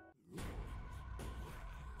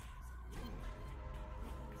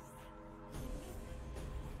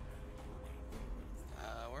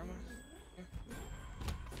 Where am I? Here.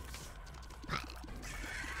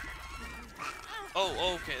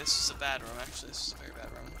 Oh, okay, this is a bad room, actually. This is a very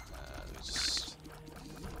bad room. Let me just...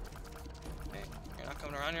 Hey, you're not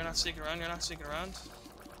coming around, you're not sneaking around, you're not sneaking around.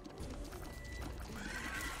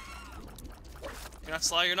 You're not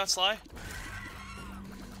sly, you're not sly.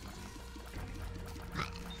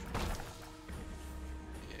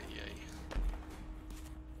 Yay.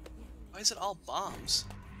 Why is it all bombs?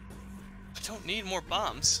 I don't need more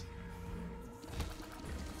bombs.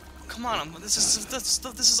 Come on, this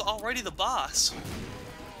is already the boss.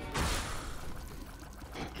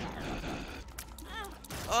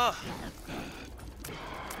 Ugh.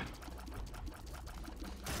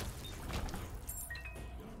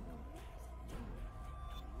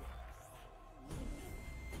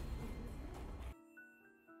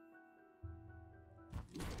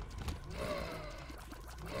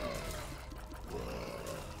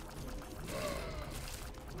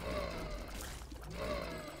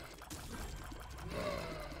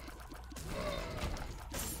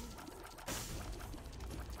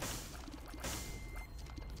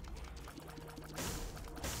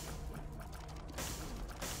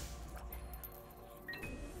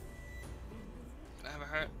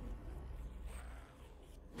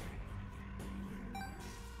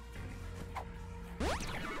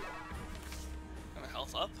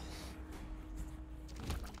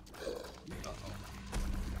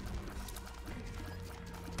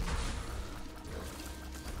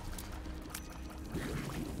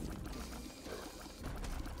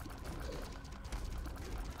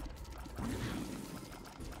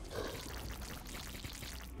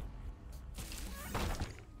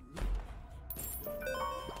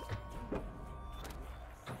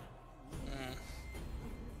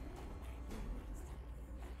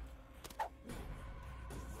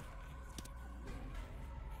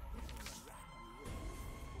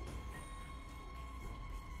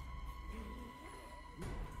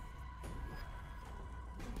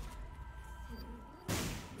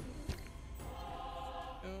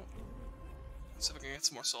 See if I can get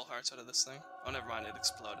some more soul hearts out of this thing. Oh, never mind, it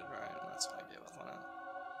exploded, right? That's why I gave up on it.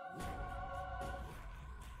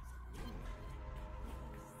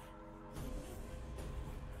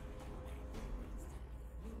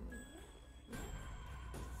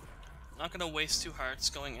 I'm not gonna waste 2 hearts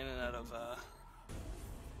going in and out of the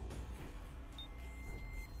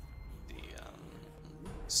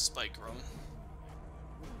spike room.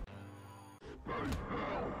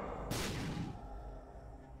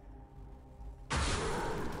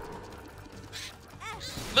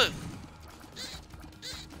 Ugh.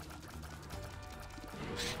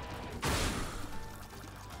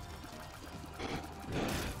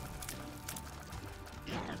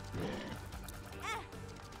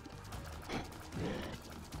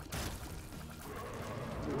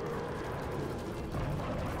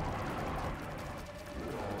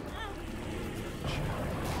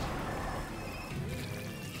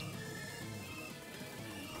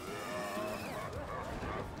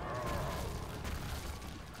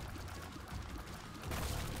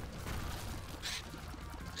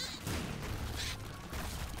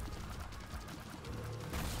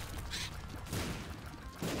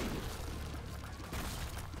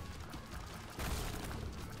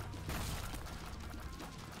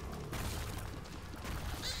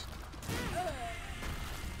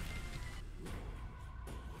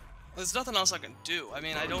 There's nothing else I can do. I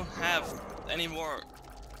mean, I don't have any more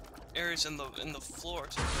areas in the floor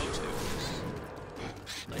to go to.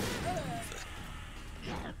 Like,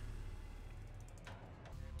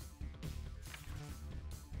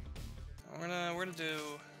 we're gonna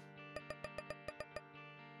do.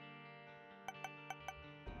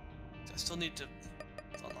 I still need to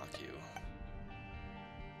unlock you.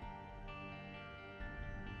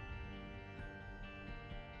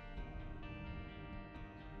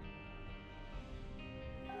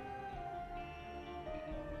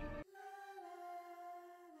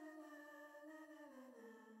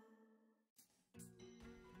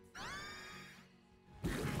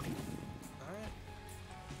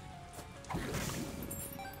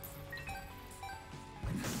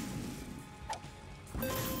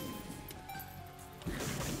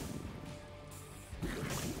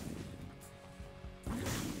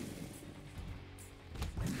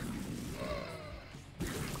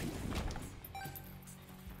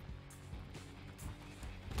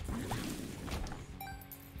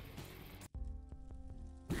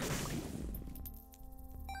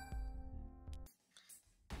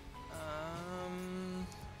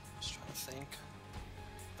 Think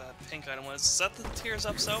that pink item was. Is that the Tears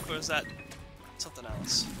Up soap, or is that something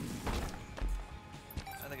else?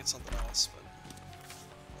 I think it's something else, but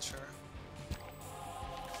not sure.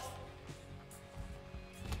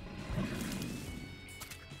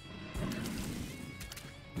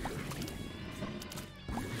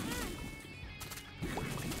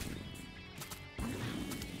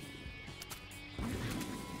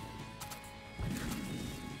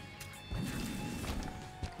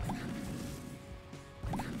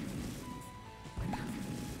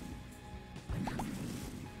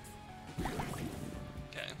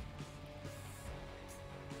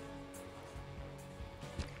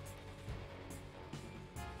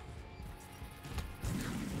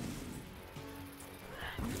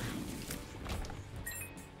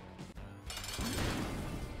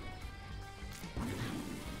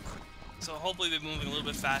 So hopefully they're moving a little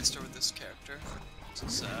bit faster with this character.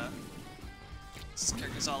 Since this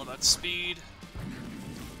character's all about speed,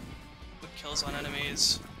 quick kills on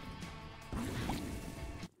enemies,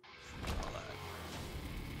 all that.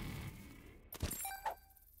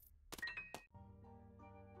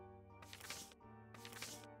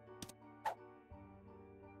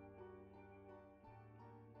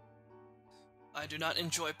 I do not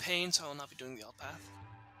enjoy pain, so I will not be doing the alt path.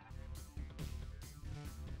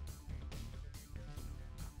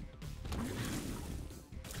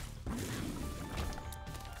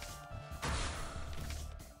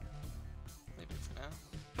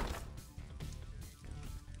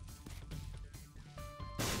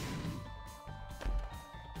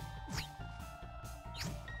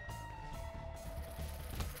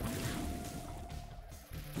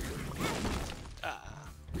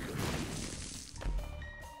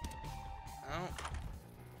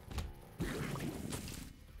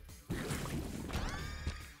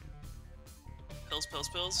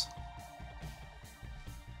 Pills.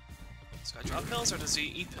 Does this guy drop pills, or does he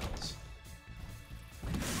eat pills?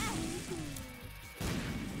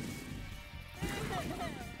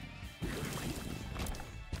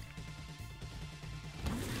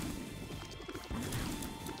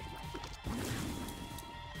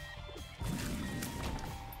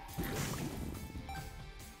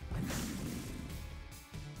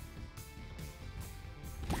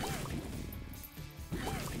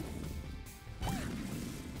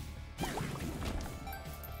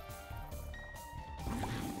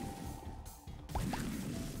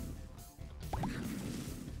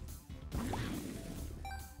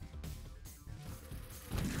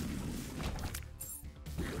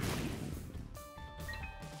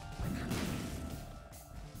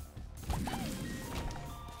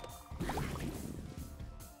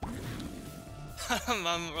 I'm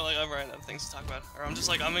like I'm running out of things to talk about, or I'm just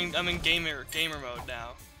like I'm in gamer mode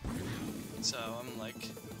now. So I'm like,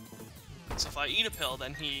 so if I eat a pill,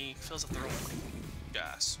 then he fills up the room with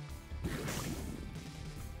gas.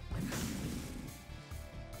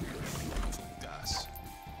 Gas.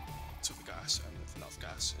 Super gas, and if enough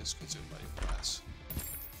gas is consumed by gas.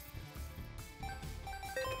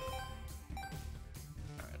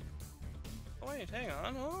 Alright. Oh wait, hang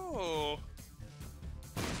on. Oh.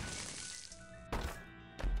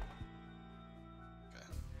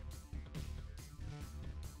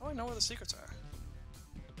 Oh, I know where the secrets are.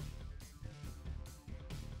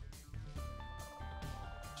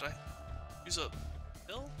 Did I use a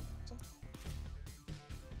pill? Something?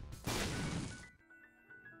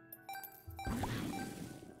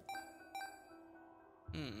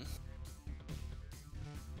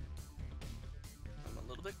 I'm a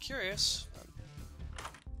little bit curious.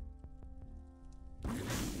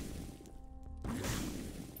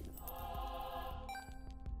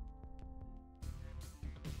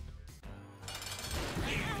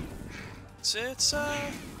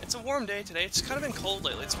 It's a warm day today. It's kind of been cold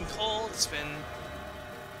lately. It's been cold. It's been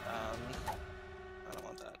I don't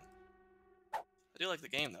want that. I do like the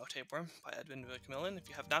game though, Tapeworm by Edmund McMillan. If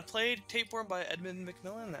you have not played Tapeworm by Edmund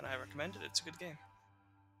McMillan, then I recommend it. It's a good game.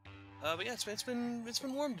 But yeah, it's been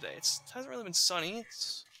warm today. It hasn't really been sunny.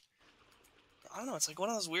 I don't know. It's like one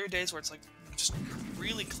of those weird days where it's like just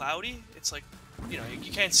really cloudy. It's like, you know,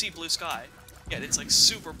 you can't see blue sky, yet it's like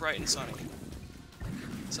super bright and sunny.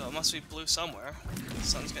 So it must be blue somewhere. The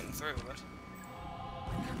sun's getting through, but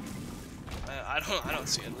I don't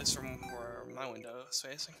see it, at least from where my window is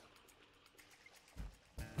facing.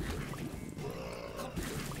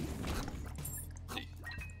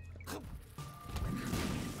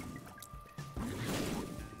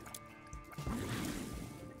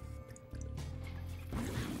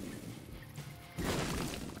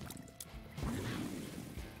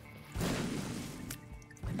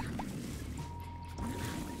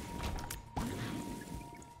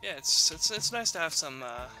 Yeah, it's nice to have some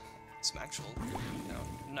actual, you know,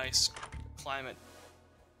 nice climate.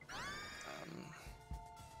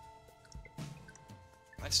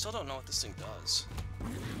 I still don't know what this thing does.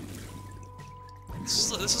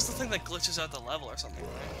 This is the thing that glitches out the level or something,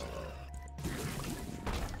 right?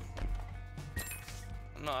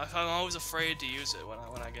 No, I'm always afraid to use it when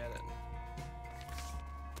I get it.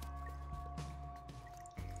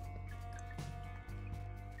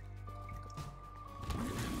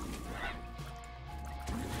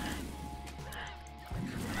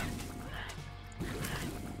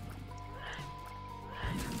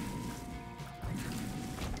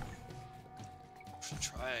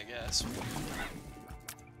 Try, I guess.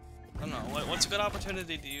 I don't know. What's a good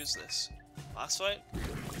opportunity to use this? Boss fight?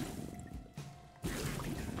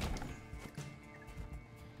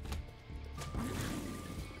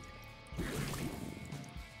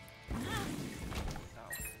 No.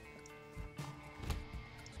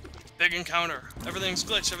 Big encounter. Everything's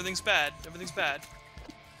glitched. Everything's bad. Everything's bad.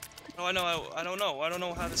 Oh, I know. I don't know. I don't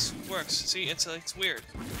know how this works. See, it's weird.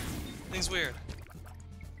 Everything's weird.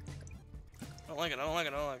 I don't like it, I don't like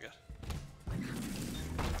it, I don't like it.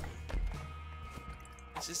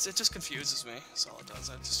 It just confuses me, that's all it does.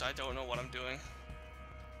 I don't know what I'm doing.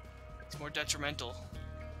 It's more detrimental.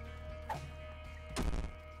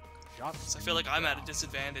 So I feel like I'm at a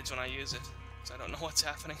disadvantage when I use it, because I don't know what's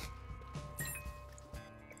happening.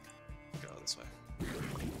 Go this way.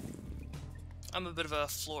 I'm a bit of a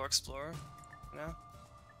floor explorer, you know?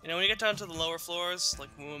 You know, when you get down to the lower floors, like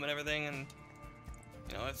Moom and everything, and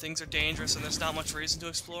you know, if things are dangerous and there's not much reason to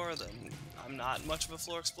explore, then I'm not much of a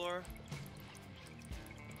floor explorer.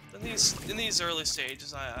 In these early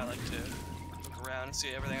stages, I like to look around and see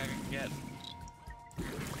everything I can get.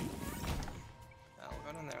 Now, we'll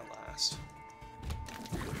go down there last.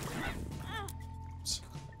 Oops.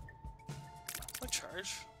 My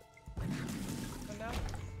charge. Come down.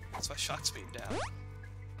 That's my shot speed down.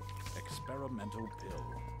 Experimental pill.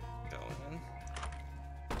 Going in.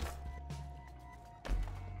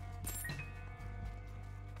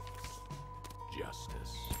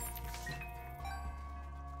 Justice.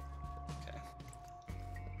 Okay.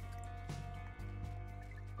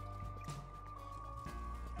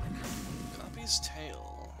 Copy's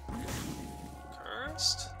tail.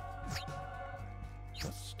 Cursed?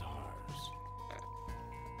 The stars. Okay.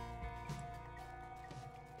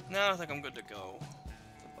 Now I think I'm good to go.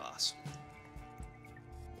 The boss.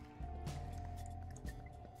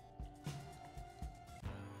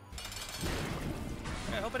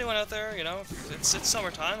 I hope anyone out there, you know, it's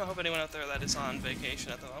summertime. I hope anyone out there that is on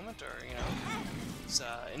vacation at the moment, or you know, is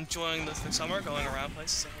enjoying the summer, going around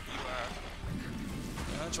places. I hope you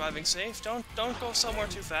driving safe. Don't go somewhere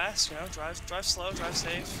too fast. You know, drive slow, drive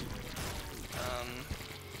safe.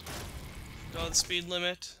 Go the speed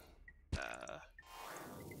limit.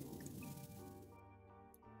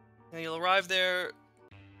 And you'll arrive there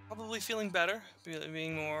probably feeling better,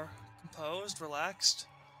 being more composed, relaxed,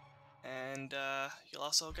 and you'll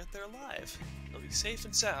also get there alive. You'll be safe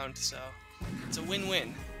and sound, so it's a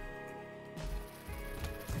win-win.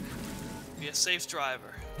 Be a safe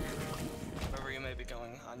driver, wherever you may be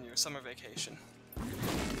going on your summer vacation.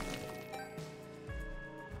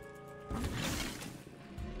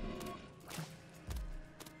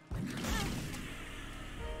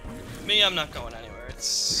 Me, I'm not going anywhere.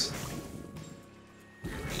 It's...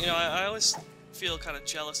 You know, I always feel kind of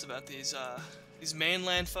jealous about these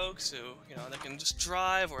mainland folks who, you know, they can just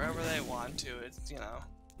drive wherever they want to. It's, you know...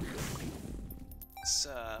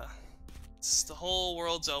 It's the whole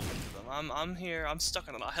world's open to them. I'm here, I'm stuck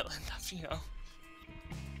on an island, you know.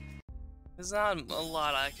 There's not a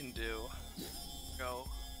lot I can do. Go,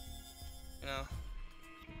 you know.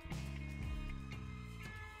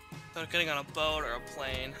 Without getting on a boat or a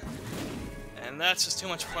plane. And that's just too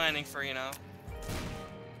much planning for, you know,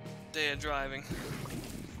 a day of driving.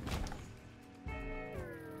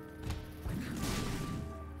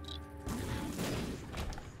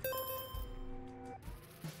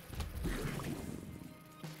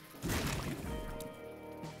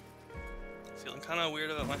 Kind of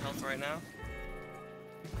weird about my health right now.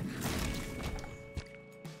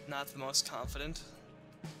 Not the most confident.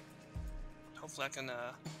 Hopefully I can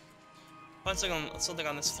find something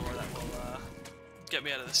on this floor that will get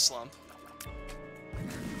me out of this slump.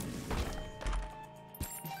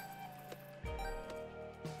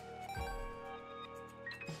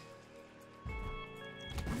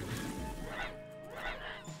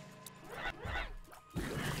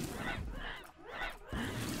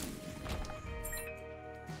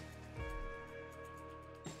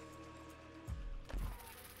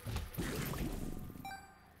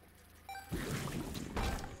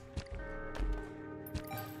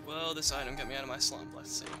 Will this item get me out of my slump?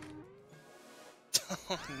 Let's see.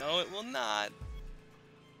 Oh, no, it will not.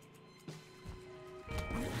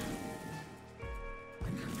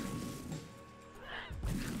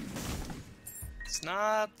 It's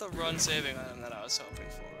not the run-saving item that I was hoping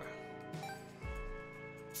for.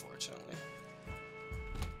 Unfortunately.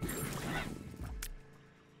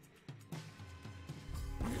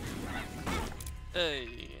 Hey,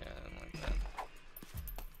 I don't like that.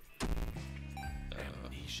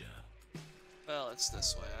 Well, it's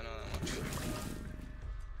this way, I know that much.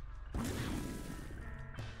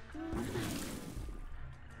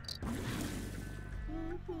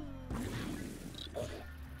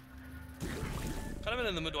 Kind of been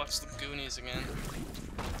in the mood to watch The Goonies again.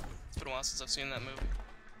 It's been a while since I've seen that movie.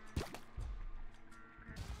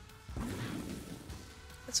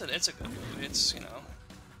 It's a good movie. It's, you know,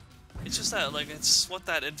 it's just that, like, it's what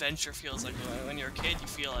that adventure feels like. When you're a kid, you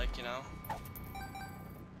feel like, you know,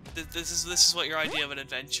 this is what your idea of an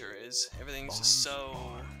adventure is. Everything's just so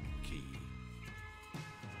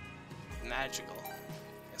magical,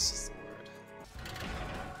 I guess is the word.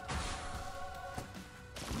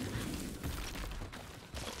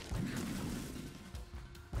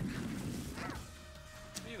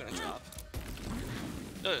 What are you gonna drop?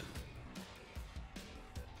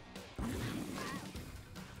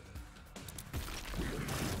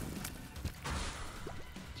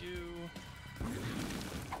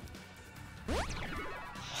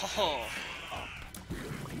 Oh.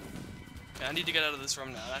 Okay, I need to get out of this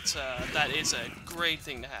room now. That is a great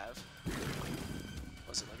thing to have.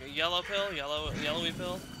 Was it like a yellow pill? Yellowy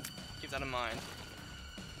pill? Keep that in mind.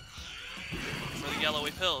 For the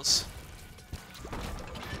yellowy pills.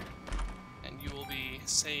 And you will be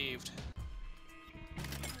saved.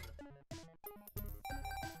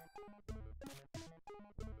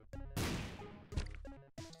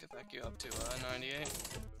 Let's get back you up to 98.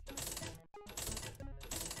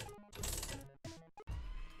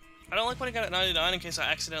 I don't like putting it at 99 in case I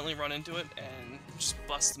accidentally run into it and just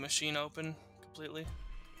bust the machine open completely.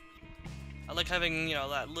 I like having, you know,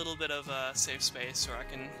 that little bit of safe space where I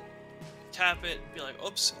can tap it, be like,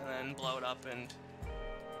 oops, and then blow it up and,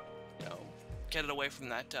 you know, get it away from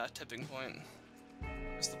that tipping point.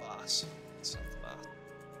 It's the boss. It's not the boss.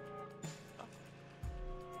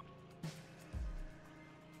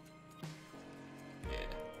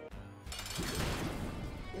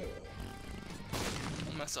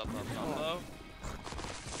 Mess up a combo.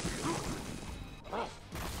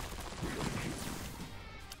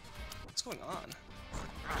 What's going on?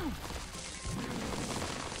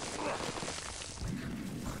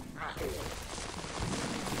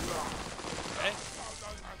 Okay.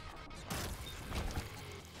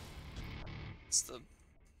 It's the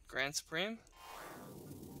Grand Supreme.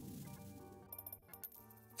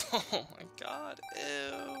 Oh my god.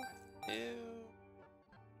 Ew. Ew.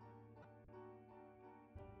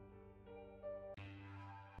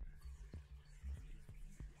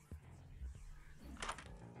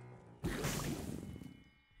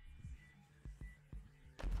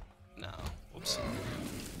 No. Whoops.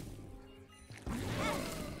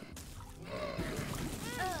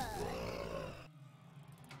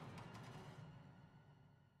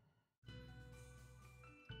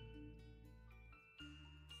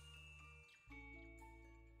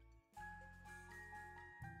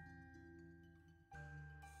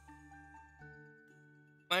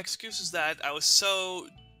 My excuse is that I was so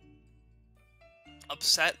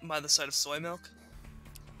upset by the sight of soy milk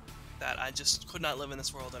that I just could not live in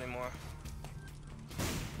this world anymore.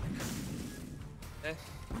 Okay?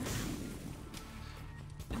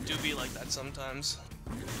 It do be like that sometimes.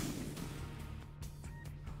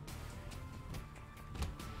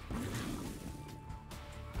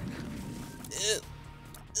 Ew.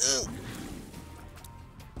 Ew.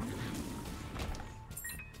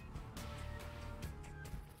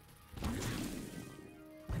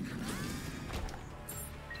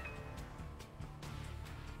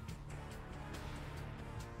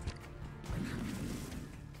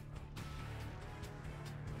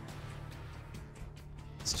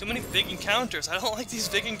 It's too many big encounters. I don't like these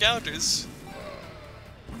big encounters.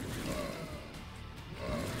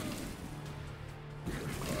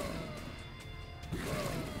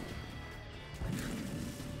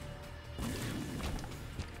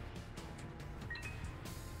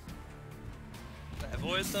 Can I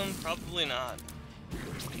avoid them? Probably not.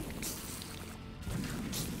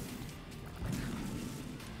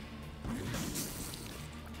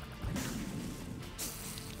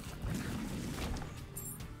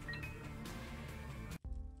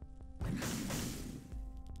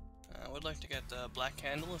 I would like to get the black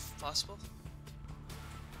candle if possible.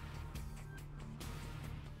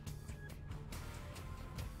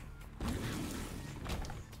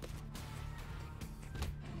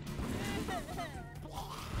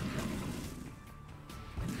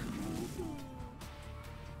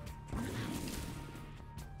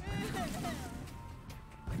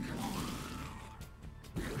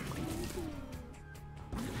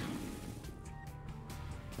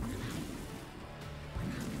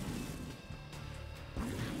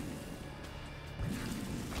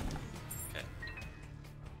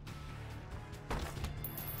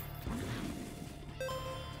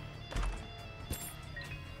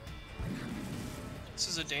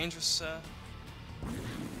 This is a dangerous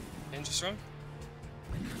room.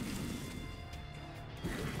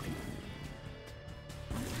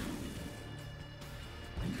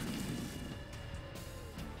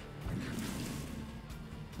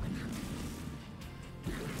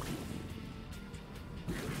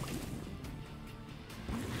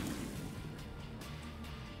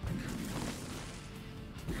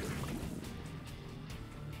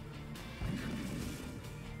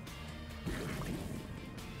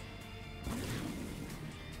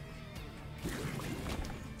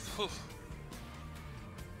 Whew.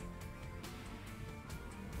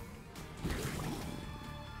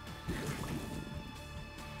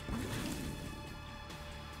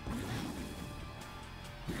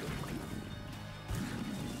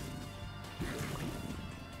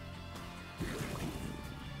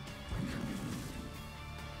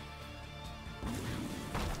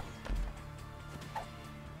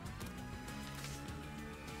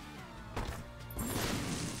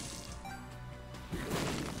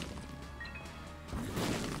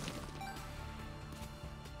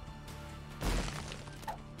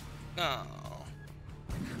 Oh.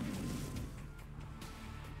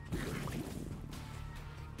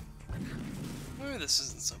 Maybe this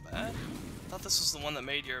isn't so bad. I thought this was the one that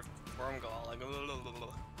made your worm go all like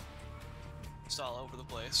just all over the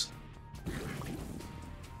place.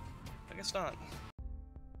 I guess not.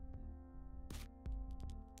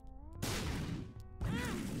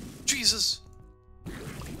 Jesus!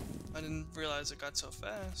 I didn't realize it got so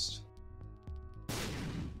fast.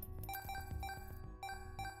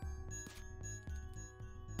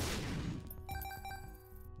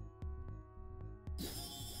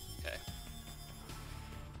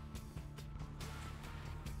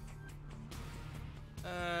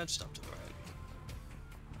 Just up to the right.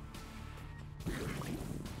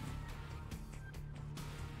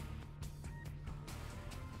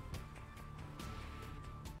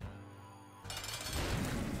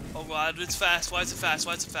 Oh god, it's fast. Why is it fast?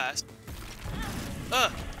 Why is it fast?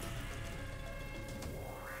 Ah!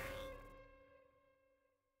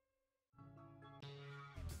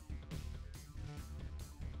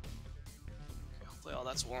 Hopefully all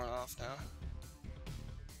that's worn off now.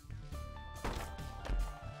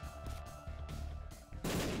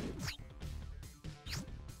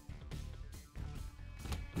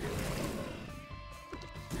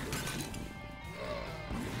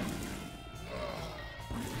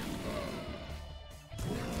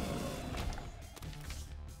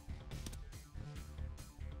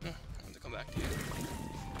 I have to come back to you.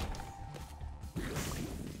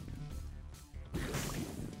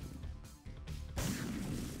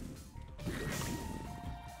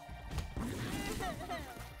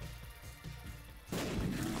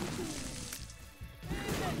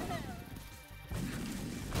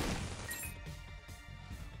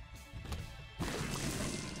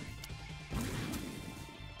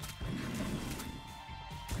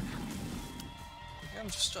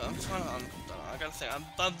 I'm trying to, I gotta think,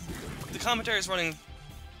 the commentary is running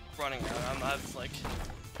out. I've like, I'm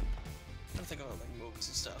trying to think about like movies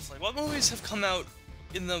and stuff. Like, what movies have come out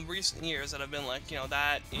in the recent years that have been like, you know,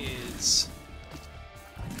 that is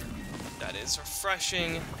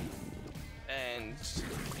refreshing, and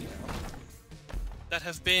you know, that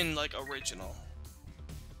have been like original.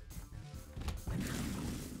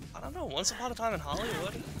 I don't know. Once Upon a Time in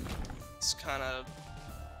Hollywood, it's kind of.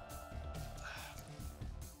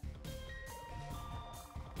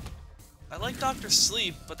 I like Dr.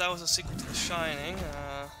 Sleep, but that was a sequel to The Shining.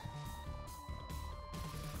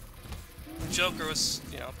 Joker was,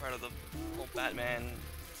 you know, part of the whole Batman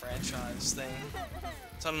franchise thing,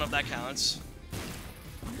 so I don't know if that counts.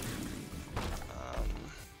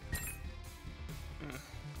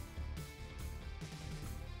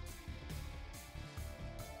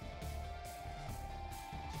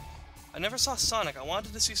 I never saw Sonic. I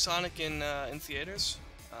wanted to see Sonic in theaters.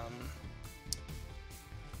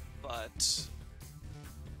 But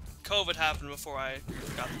COVID happened before I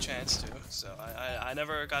got the chance to, so I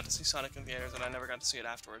never got to see Sonic in theaters, and I never got to see it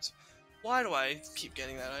afterwards. Why do I keep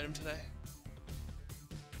getting that item today?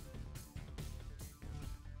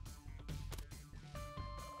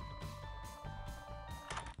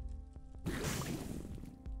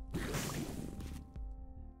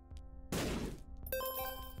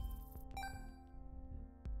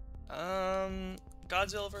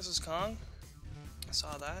 Godzilla vs. Kong? I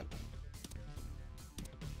saw that.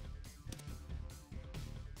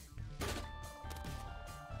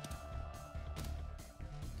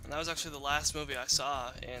 And that was actually the last movie I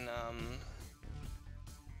saw in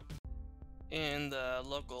the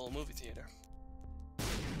local movie theater.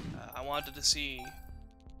 I wanted to see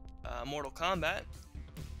Mortal Kombat.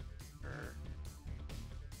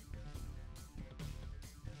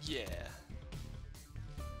 Yeah.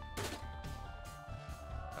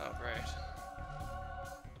 Oh, great.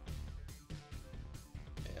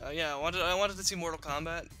 Yeah, I wanted to see Mortal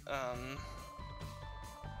Kombat,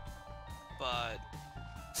 but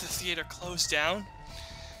the theater closed down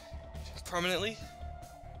permanently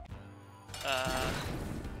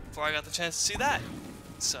before I got the chance to see that.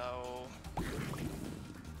 So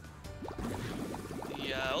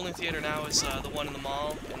the only theater now is the one in the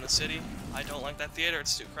mall in the city. I don't like that theater.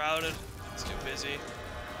 It's too crowded. It's too busy.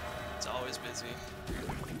 It's always busy.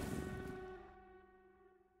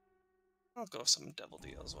 I'll go with some devil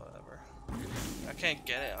deals, whatever. I can't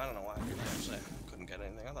get it. I don't know why. Actually, I couldn't get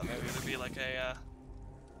anything. I thought maybe there'd be like a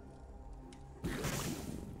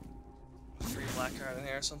free black card in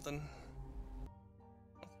here or something.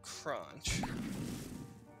 Crunch.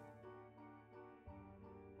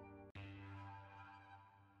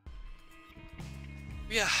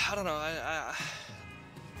 Yeah, I don't know.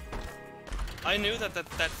 I knew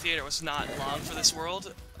that theater was not long for this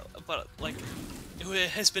world, but like.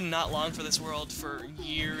 It has been not long for this world for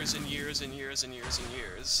years and years and years and years and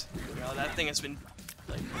years. You know, that thing has been,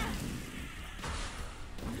 like,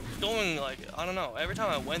 going, like, I don't know, every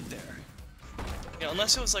time I went there. You know,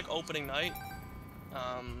 unless it was, like, opening night,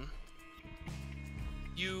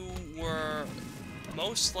 you were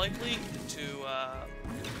most likely to,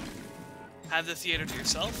 have the theater to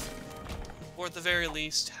yourself, or at the very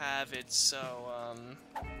least have it so,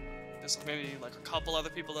 there's maybe like a couple other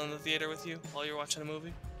people in the theater with you while you're watching a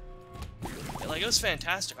movie. Yeah, like, it was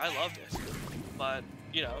fantastic. I loved it. But,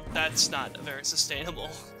 you know, that's not a very sustainable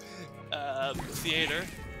theater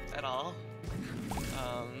at all.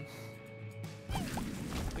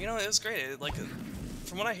 But, you know, it was great. It, like,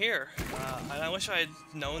 from what I hear, and I wish I had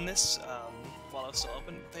known this while I was still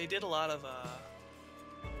open, they did a lot of,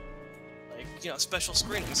 like, you know, special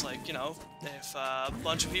screenings. Like, you know, if a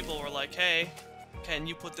bunch of people were like, hey, can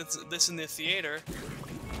you put this in the theater?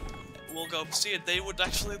 We'll go see it. They would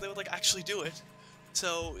actually do it.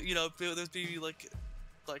 So, you know, there'd be like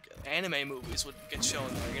like anime movies would get shown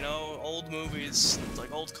there. You know, old movies,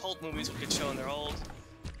 like old cult movies would get shown there. Old,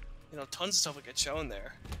 you know, tons of stuff would get shown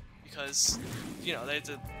there because, you know, it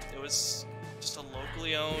was just a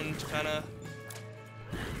locally owned kind of.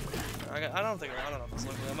 I don't know if it's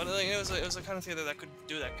locally owned, but it was a kind of theater that could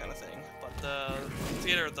do that kind of thing. But the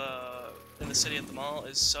theater in the city at the mall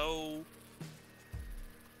is so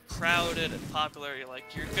crowded and popular.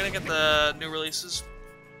 You're gonna get the new releases.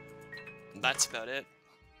 That's about it.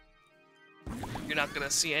 You're not gonna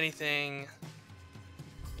see anything.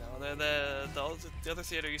 No, the other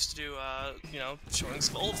theater used to do you know, showings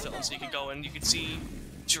of old films. So you could go and you could see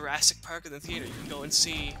Jurassic Park in the theater. You could go and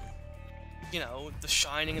see, you know, The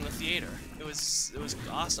Shining in the theater. It was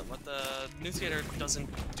awesome. But the new theater doesn't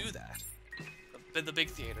do that. The big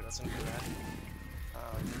theater doesn't do that.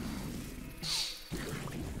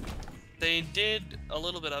 They did a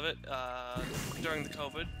little bit of it during the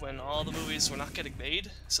COVID when all the movies were not getting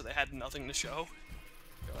made, so they had nothing to show.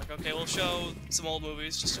 They're like, okay, we'll show some old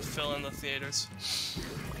movies just to fill in the theaters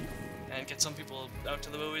and get some people out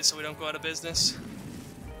to the movies so we don't go out of business.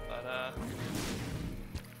 But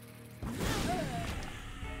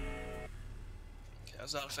okay, I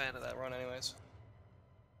was not a fan of that run anyways.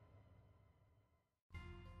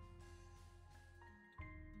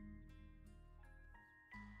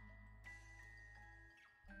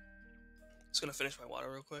 Just gonna finish my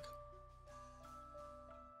water real quick.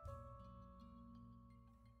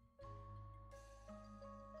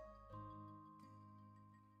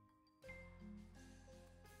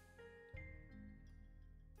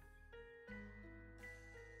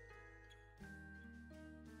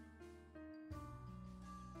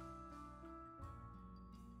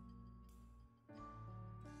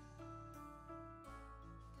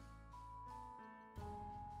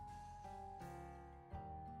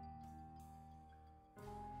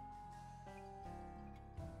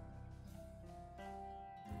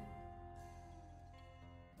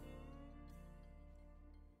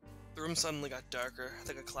 The room suddenly got darker. I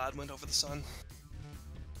think a cloud went over the sun.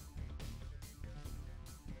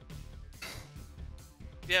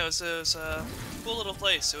 Yeah, it was a cool little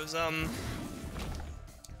place. It was the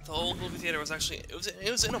old movie theater was actually it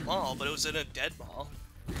was in a mall, but it was in a dead mall.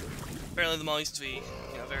 Apparently, the mall used to be,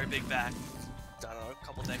 you know, very big back. I don't know, a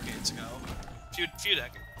couple decades ago, few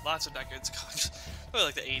decades, lots of decades ago, probably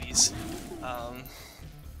like the 80s.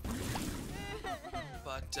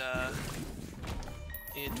 But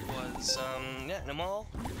it was yeah, in a mall,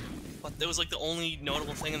 but it was like the only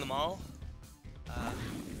notable thing in the mall.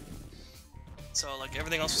 So like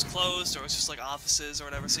everything else was closed, or it was just like offices or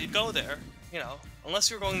whatever. So you'd go there, you know, unless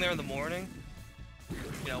you were going there in the morning,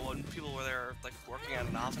 you know, when people were there like working at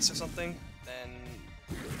an office or something, then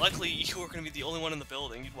likely you were going to be the only one in the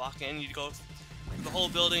building. You'd walk in, you'd go through the whole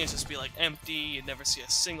building, it'd just be like empty. You'd never see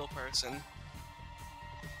a single person.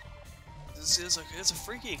 It's a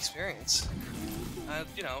freaky experience.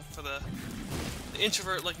 You know, for the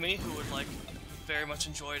introvert like me who would like very much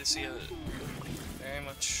enjoy to see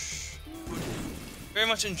very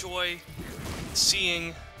much enjoy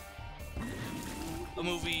seeing a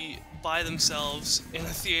movie by themselves in a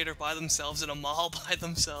theater by themselves in a mall by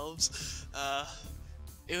themselves.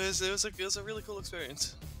 It was a really cool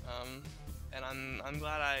experience, and I'm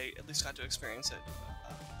glad I at least got to experience it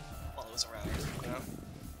while it was around. You know.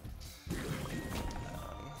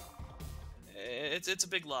 It's a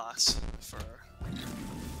big loss for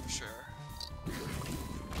sure.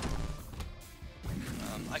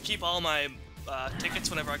 I keep all my tickets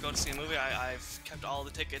whenever I go to see a movie. I've kept all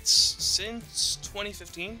the tickets since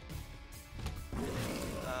 2015.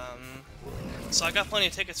 So I got plenty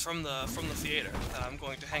of tickets from the theater that I'm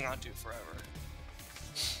going to hang on to forever.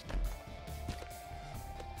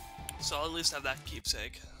 So I'll at least have that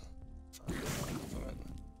keepsake from it.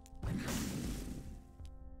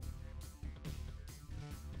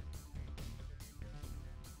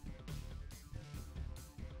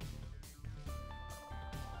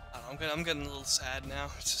 I'm getting a little sad now.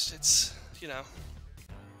 It's you know,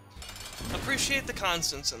 appreciate the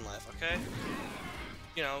constants in life, okay?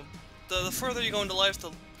 You know, the further you go into life,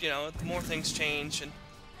 the more things change, and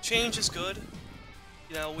change is good.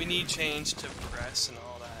 You know, we need change to progress and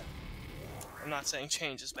all that. I'm not saying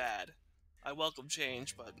change is bad. I welcome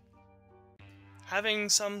change, but having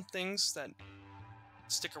some things that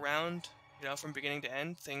stick around, you know, from beginning to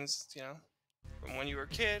end, things, you know, from when you were a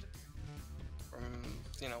kid, from,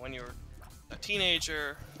 you know, when you were a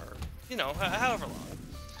teenager, or, you know, however long.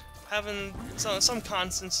 Having some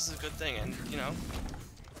constants is a good thing, and, you know,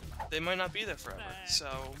 they might not be there forever, so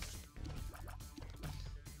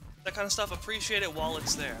that kind of stuff, appreciate it while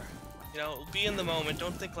it's there. You know, be in the moment,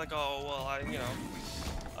 don't think like, oh, well,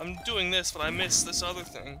 I'm doing this, but I miss this other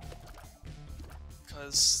thing.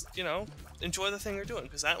 Because, you know, enjoy the thing you're doing,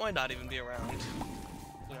 because that might not even be around,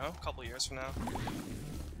 you know, a couple years from now.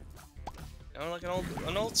 You know, like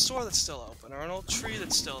an old store that's still open, or an old tree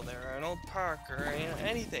that's still there, or an old park, or you know,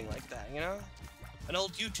 anything like that, you know? An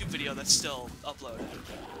old YouTube video that's still uploaded.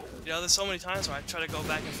 You know, there's so many times where I try to go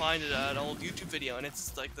back and find an old YouTube video, and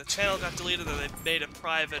it's like the channel got deleted, or they made it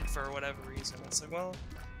private for whatever reason. It's like, well,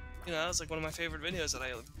 you know, it's like one of my favorite videos that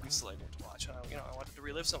I used to like to watch. And you know, I wanted to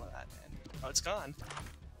relive some of that, and oh, it's gone.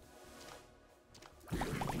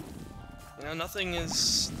 You know, nothing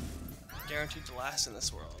is guaranteed to last in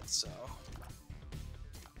this world, so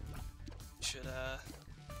you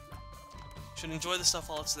should enjoy the stuff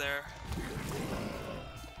while it's there.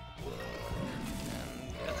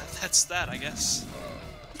 And yeah, that's that, I guess.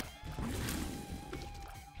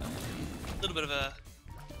 A little bit of a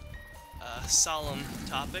solemn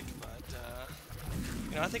topic, but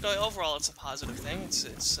you know, I think overall it's a positive thing.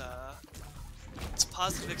 It's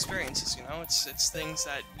positive experiences, you know. It's things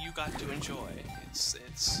that you got to enjoy. It's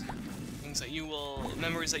things that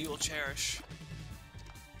memories that you will cherish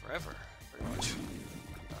forever, pretty much.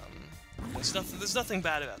 There's nothing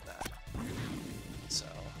bad about that. So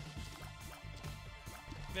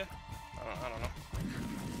yeah, I don't know.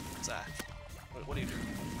 What's that? What do you do?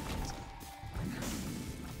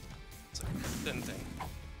 It's like a thin thing.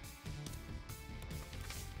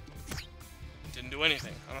 Didn't do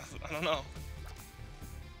anything. I don't know.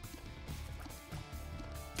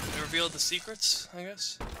 They revealed the secrets, I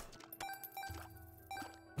guess.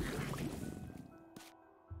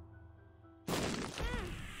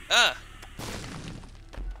 Ah!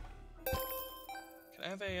 Can I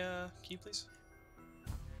have a key, please?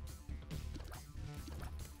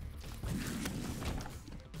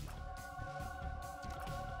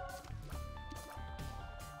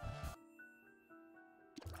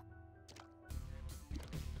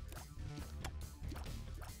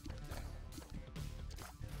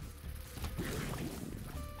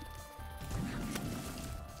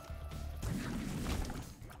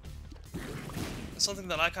 Something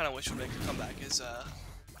that I kind of wish would make a comeback is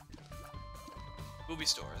movie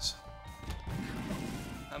stores.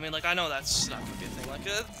 I mean, like, I know that's not gonna be a thing. Like,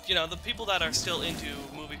 you know, the people that are still into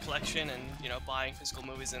movie collection and, you know, buying physical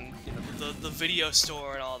movies and, you know, the video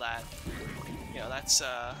store and all that, you know, that's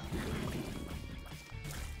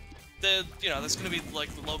you know, there's gonna be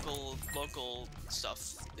like the local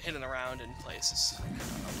stuff hidden around in places.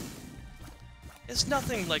 There's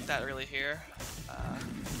nothing like that really here.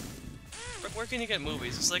 Where can you get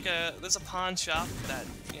movies? It's like there's a pawn shop that,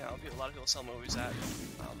 you know, a lot of people sell movies at.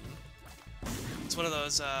 It's one of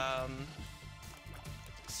those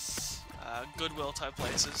Goodwill type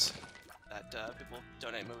places that people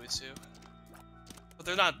donate movies to, but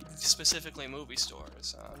they're not specifically movie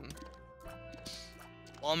stores.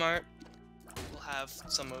 Walmart will have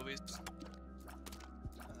some movies,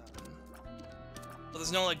 but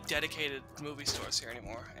there's no like dedicated movie stores here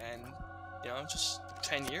anymore. And you know, just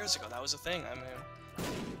 10 years ago, that was a thing. I mean, I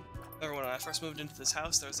remember when I first moved into this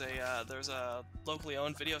house, there's a locally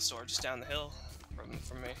owned video store just down the hill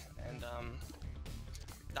from me, and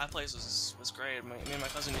that place was great. Me and my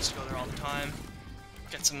cousin used to go there all the time,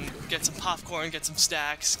 get some popcorn, get some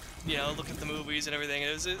snacks, you know, look at the movies and everything.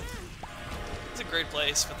 It was a great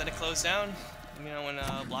place, but then it closed down, you know, when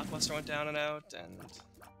Blockbuster went down and out and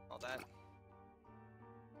all that.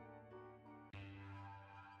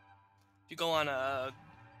 If you go on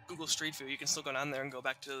Google Street View, you can still go down there and go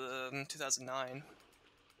back to 2009,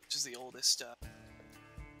 which is the oldest, I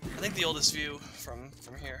think the oldest view from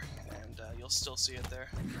here, and you'll still see it there.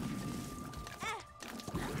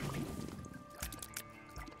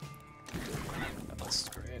 That place is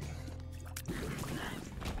great.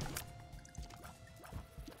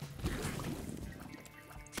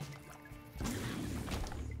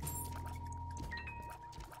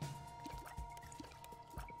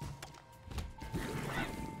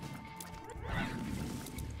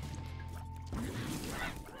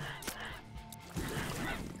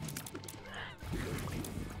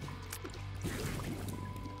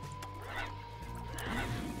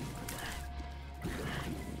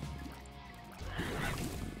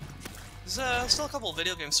 There's still a couple of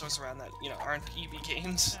video game stores around that, you know, aren't EB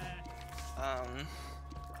Games.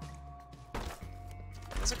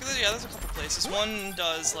 There's a couple places. One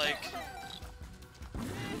does like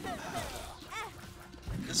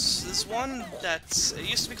this one that's, it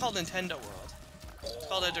used to be called Nintendo World. It's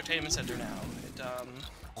called Entertainment Center now.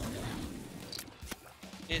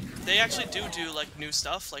 They actually do like new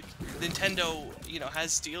stuff. Like Nintendo, you know,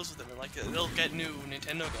 has deals with them, and like they'll get new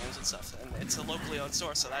Nintendo games and stuff. And it's a locally owned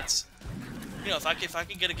store, so that's You know, if I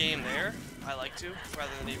could get a game there, I like to,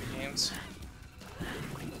 rather than AV games.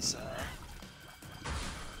 It's,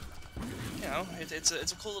 you know, it's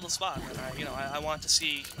a cool little spot, and I want to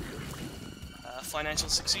see financial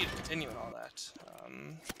succeed and continue and all that.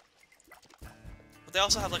 But they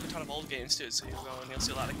also have like a ton of old games too, so you go and you'll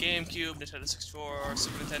see a lot of GameCube, Nintendo 64,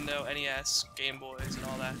 Super Nintendo, NES, Game Boys, and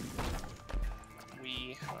all that.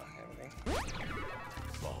 Wii, everything.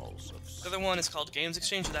 The other one is called Games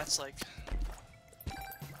Exchange, and that's like,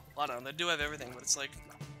 well, I don't know, they do have everything, but it's like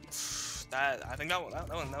that. I think that one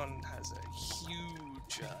has a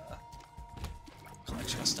huge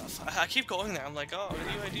collection of stuff. I keep going there. I'm like, oh,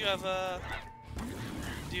 do you have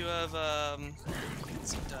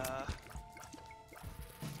is it,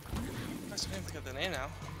 I can't think of the name now.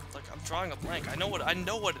 Like, I'm drawing a blank. I know what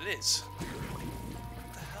it is.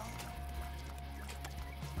 What the hell?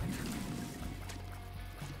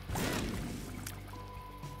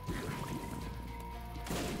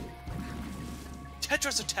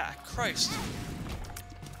 Tetris Attack, Christ.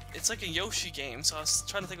 It's like a Yoshi game, so I was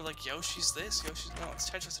trying to think of like Yoshi's this, Yoshi's no, it's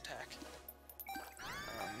Tetris Attack.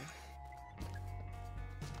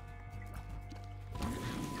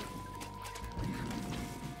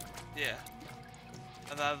 Yeah.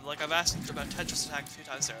 I've asked about Tetris Attack a few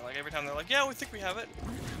times there. Like every time they're like, yeah, we think we have it,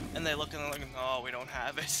 and they look and they're like, no, we don't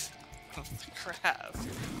have it. Crap.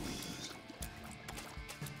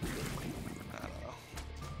 I don't know.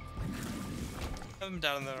 I haven't been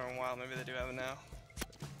down there in a while. Maybe they do have it now.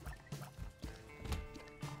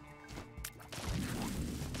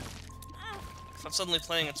 If I'm suddenly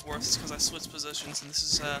playing it's worse, it's because I switched positions, and this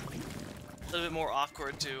is a little bit more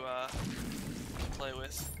awkward to play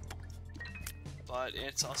with. But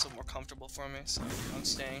it's also more comfortable for me, so I'm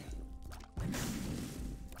staying.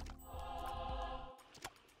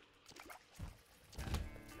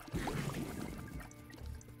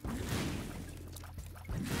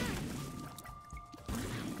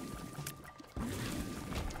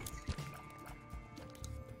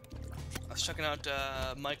 I was checking out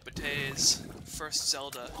Mike Batey's first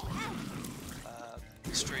Zelda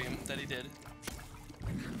stream that he did.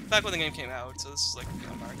 Back when the game came out, so this is like, you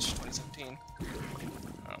know, March 2017.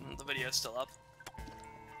 The video's still up.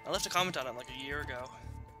 I left a comment on it like a year ago.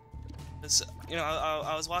 This, you know,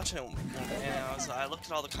 I was watching it and I looked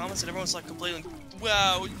at all the comments and everyone's like complaining,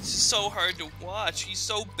 wow, it's so hard to watch. He's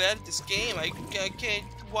so bad at this game. I can't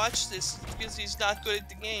watch this because he's not good at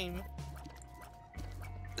the game.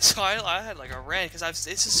 So I had like a rant because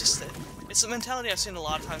it's a mentality I've seen a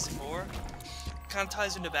lot of times before. Kind of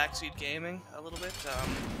ties into backseat gaming a little bit.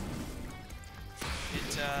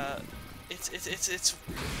 It's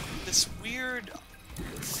this weird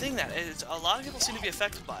thing that a lot of people seem to be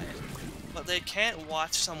affected by it, but they can't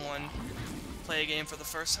watch someone play a game for the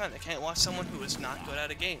first time. They can't watch someone who is not good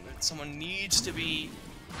at a game. Someone needs to be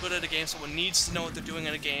good at a game. Someone needs to know what they're doing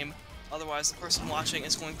in a game. Otherwise, the person watching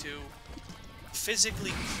is going to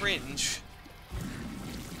physically cringe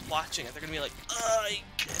watching it. They're gonna be like,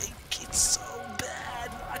 it's so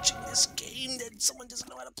bad watching this game that someone doesn't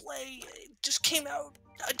know how to play. It just came out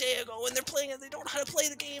a day ago and they're playing it. They don't know how to play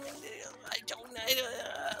the game. And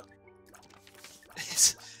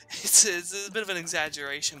it's a bit of an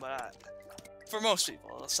exaggeration, but for most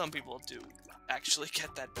people, some people do actually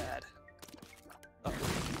get that bad. Oh.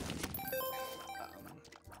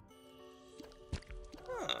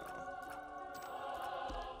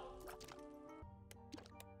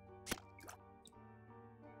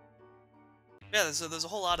 Yeah, so there's a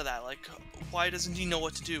whole lot of that, like, why doesn't he know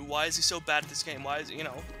what to do? Why is he so bad at this game? Why is, you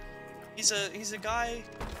know, he's a guy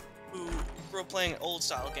who grew up playing old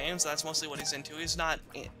style games, that's mostly what he's into. He's not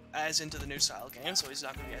as into the new style games, so he's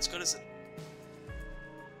not going to be as good as it.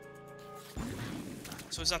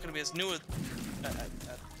 So he's not going to be as new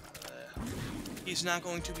he's not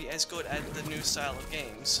going to be as good at the new style of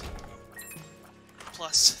games.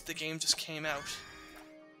 Plus, the game just came out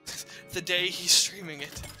the day he's streaming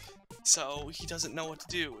it. So he doesn't know what to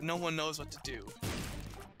do. No one knows what to do.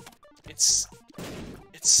 It's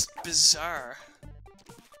bizarre,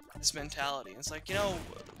 this mentality. It's like, you know,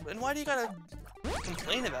 and why do you gotta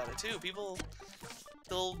complain about it too? People,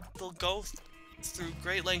 they'll go through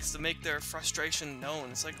great lengths to make their frustration known.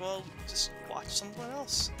 It's like, well, just watch someone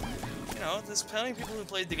else. You know, there's plenty of people who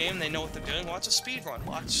played the game, they know what they're doing. Watch a speedrun.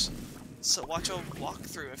 Watch a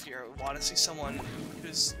walkthrough if you want to see someone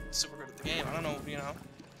who's super good at the game. I don't know, you know.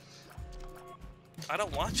 I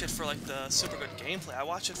don't watch it for like the super good gameplay. I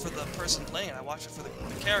watch it for the person playing it. I watch it for the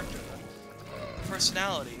character, the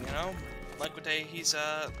personality. You know, like Batey, he's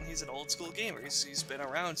an old school gamer. He's been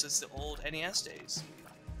around since the old NES days.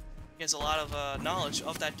 he has a lot of knowledge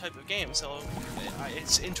of that type of game. So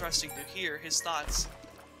it's interesting to hear his thoughts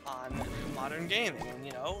on modern gaming and,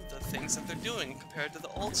 you know, the things that they're doing compared to the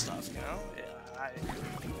old stuff, you know?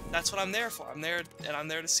 That's what I'm there for. I'm there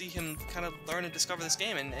to see him kind of learn and discover this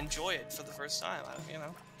game and enjoy it for the first time, you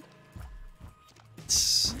know?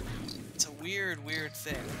 It's a weird, weird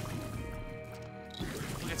thing.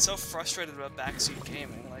 I get so frustrated about backseat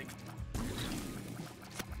gaming, like...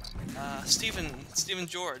 Steven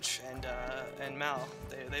George and Mal,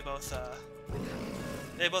 they both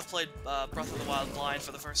played Breath of the Wild blind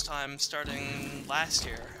for the first time starting last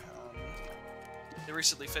year. They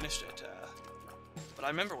recently finished it, but I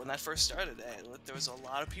remember when that first started, there was a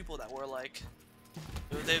lot of people that were like,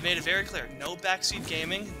 they made it very clear, no backseat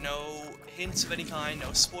gaming, no hints of any kind,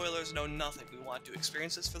 no spoilers, no nothing. We want to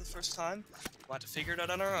experience this for the first time, we want to figure it out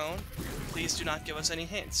on our own, please do not give us any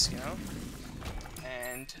hints, you know?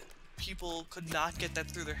 And people could not get that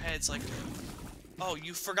through their heads, like, oh,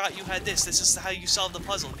 you forgot you had this is how you solve the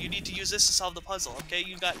puzzle, you need to use this to solve the puzzle, okay?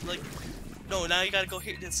 You got, like, no, now you gotta go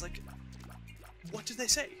here. It's like, what did they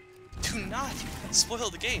say? Do not spoil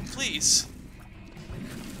the game, please.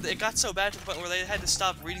 It got so bad to the point where they had to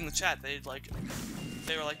stop reading the chat. They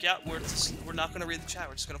were like, yeah, we're not gonna read the chat,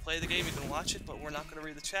 we're just gonna play the game, you can watch it, but we're not gonna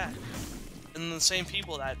read the chat. And then the same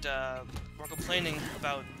people that were complaining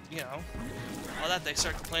about, you know, all that, they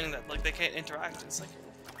start complaining that, like, they can't interact. It's like,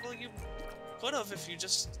 well, you could have if you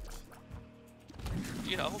just,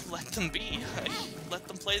 you know, let them be. Let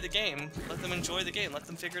them play the game. Let them enjoy the game. Let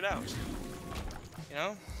them figure it out. You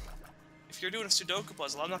know? If you're doing a Sudoku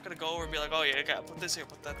puzzle, I'm not gonna go over and be like, oh yeah, okay, put this here,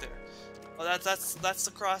 put that there. Oh, that's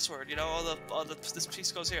the crossword. You know, this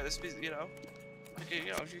piece goes here. This piece, you know, like,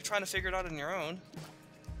 you know, if you're trying to figure it out on your own,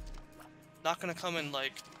 not gonna come and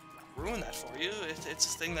like ruin that for you.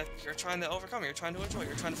 It's a thing that you're trying to overcome. You're trying to enjoy.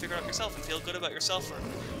 You're trying to figure out yourself and feel good about yourself for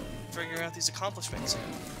figuring out these accomplishments and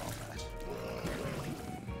all that.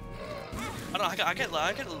 I don't know.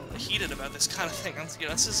 I get heated about this kind of thing. You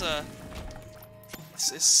know, this is a.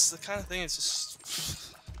 It's the kind of thing. It's just.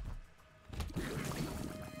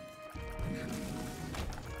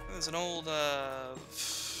 There's an old.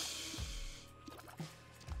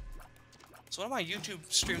 So one of my YouTube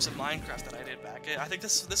streams of Minecraft that I did back, I think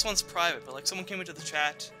this one's private, but like someone came into the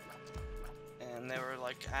chat and they were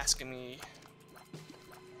like asking me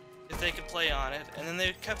if they could play on it, and then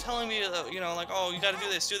they kept telling me, you know, like, oh, you gotta do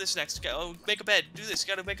this next, oh, make a bed, do this,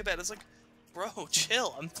 you gotta make a bed. It's like, bro,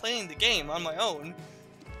 chill, I'm playing the game on my own.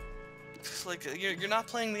 Like, you're not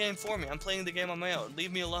playing the game for me, I'm playing the game on my own,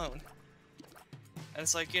 leave me alone. And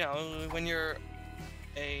it's like, you know, when you're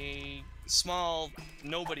a small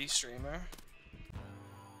nobody streamer,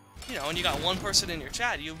 you know, and you got one person in your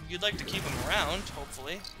chat, you'd like to keep them around,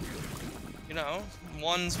 hopefully. You know,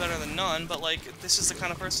 one's better than none, but like, this is the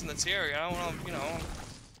kind of person that's here, you know,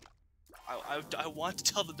 I want to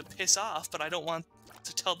tell them to piss off, but I don't want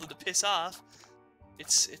to tell them to piss off.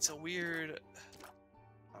 It's a weird,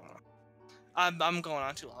 I don't know. I'm going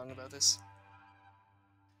on too long about this.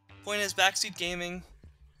 Point is, backseat gaming,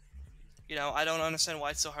 you know, I don't understand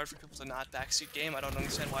why it's so hard for people to not backseat game. I don't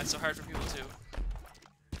understand why it's so hard for people to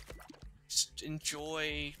just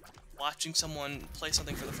enjoy watching someone play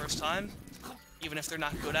something for the first time, even if they're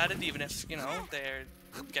not good at it, even if, you know, they're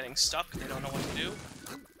getting stuck, they don't know what to do.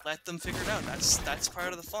 Let them figure it out. That's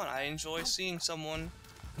part of the fun. I enjoy seeing someone,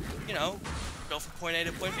 you know, go from point A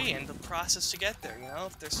to point B and the process to get there, you know?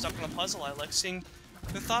 If they're stuck in a puzzle, I like seeing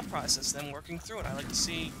their thought process, them working through it. I like to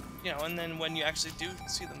see, you know, and then when you actually do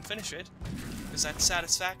see them finish it, there's that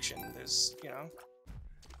satisfaction. There's, you know,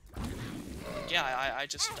 yeah, I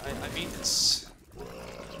beat this.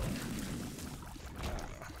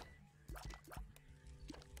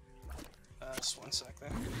 Just one sec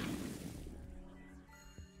there.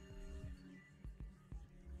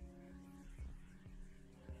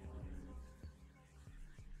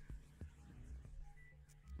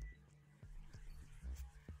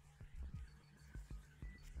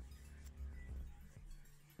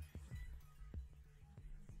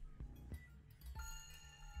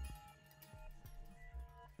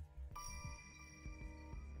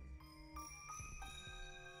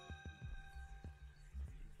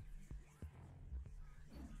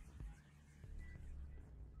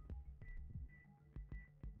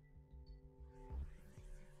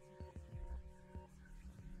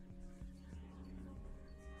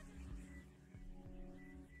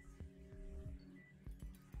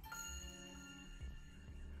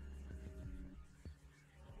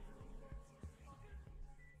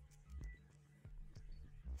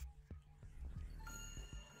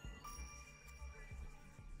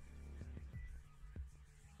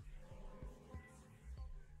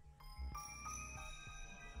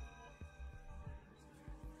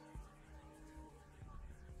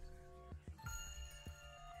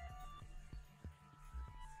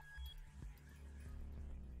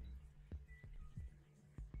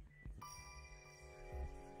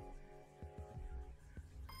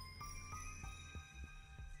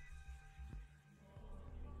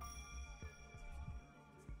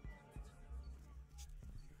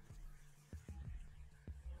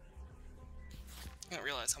 I didn't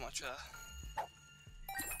realize how much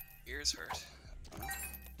ears hurt.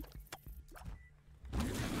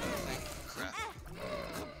 Crap.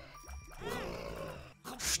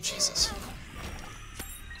 Jesus.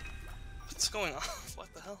 What's going on? What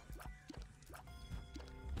the hell?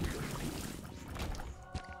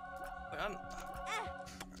 Wait, I'm...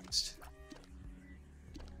 Christ.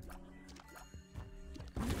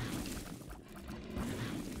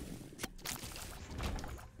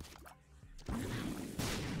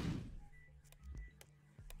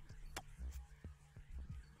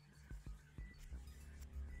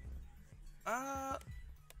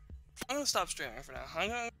 I'm gonna stop streaming for now.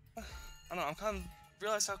 I don't know, I'm kind of...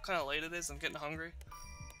 Realize how kind of late it is, I'm getting hungry.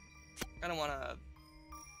 Kinda wanna...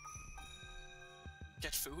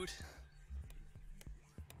 get food.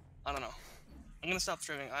 I don't know. I'm gonna stop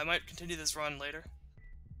streaming. I might continue this run later.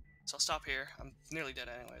 So I'll stop here. I'm nearly dead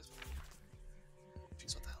anyways.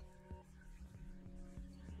 Jeez, what the hell.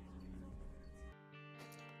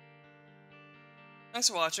 Thanks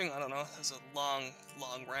for watching. I don't know. That was a long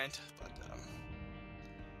rant, but,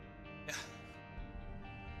 yeah.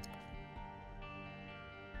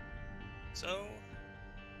 So...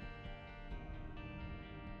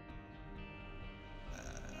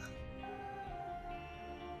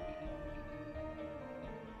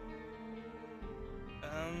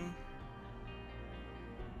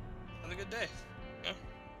 have a good day.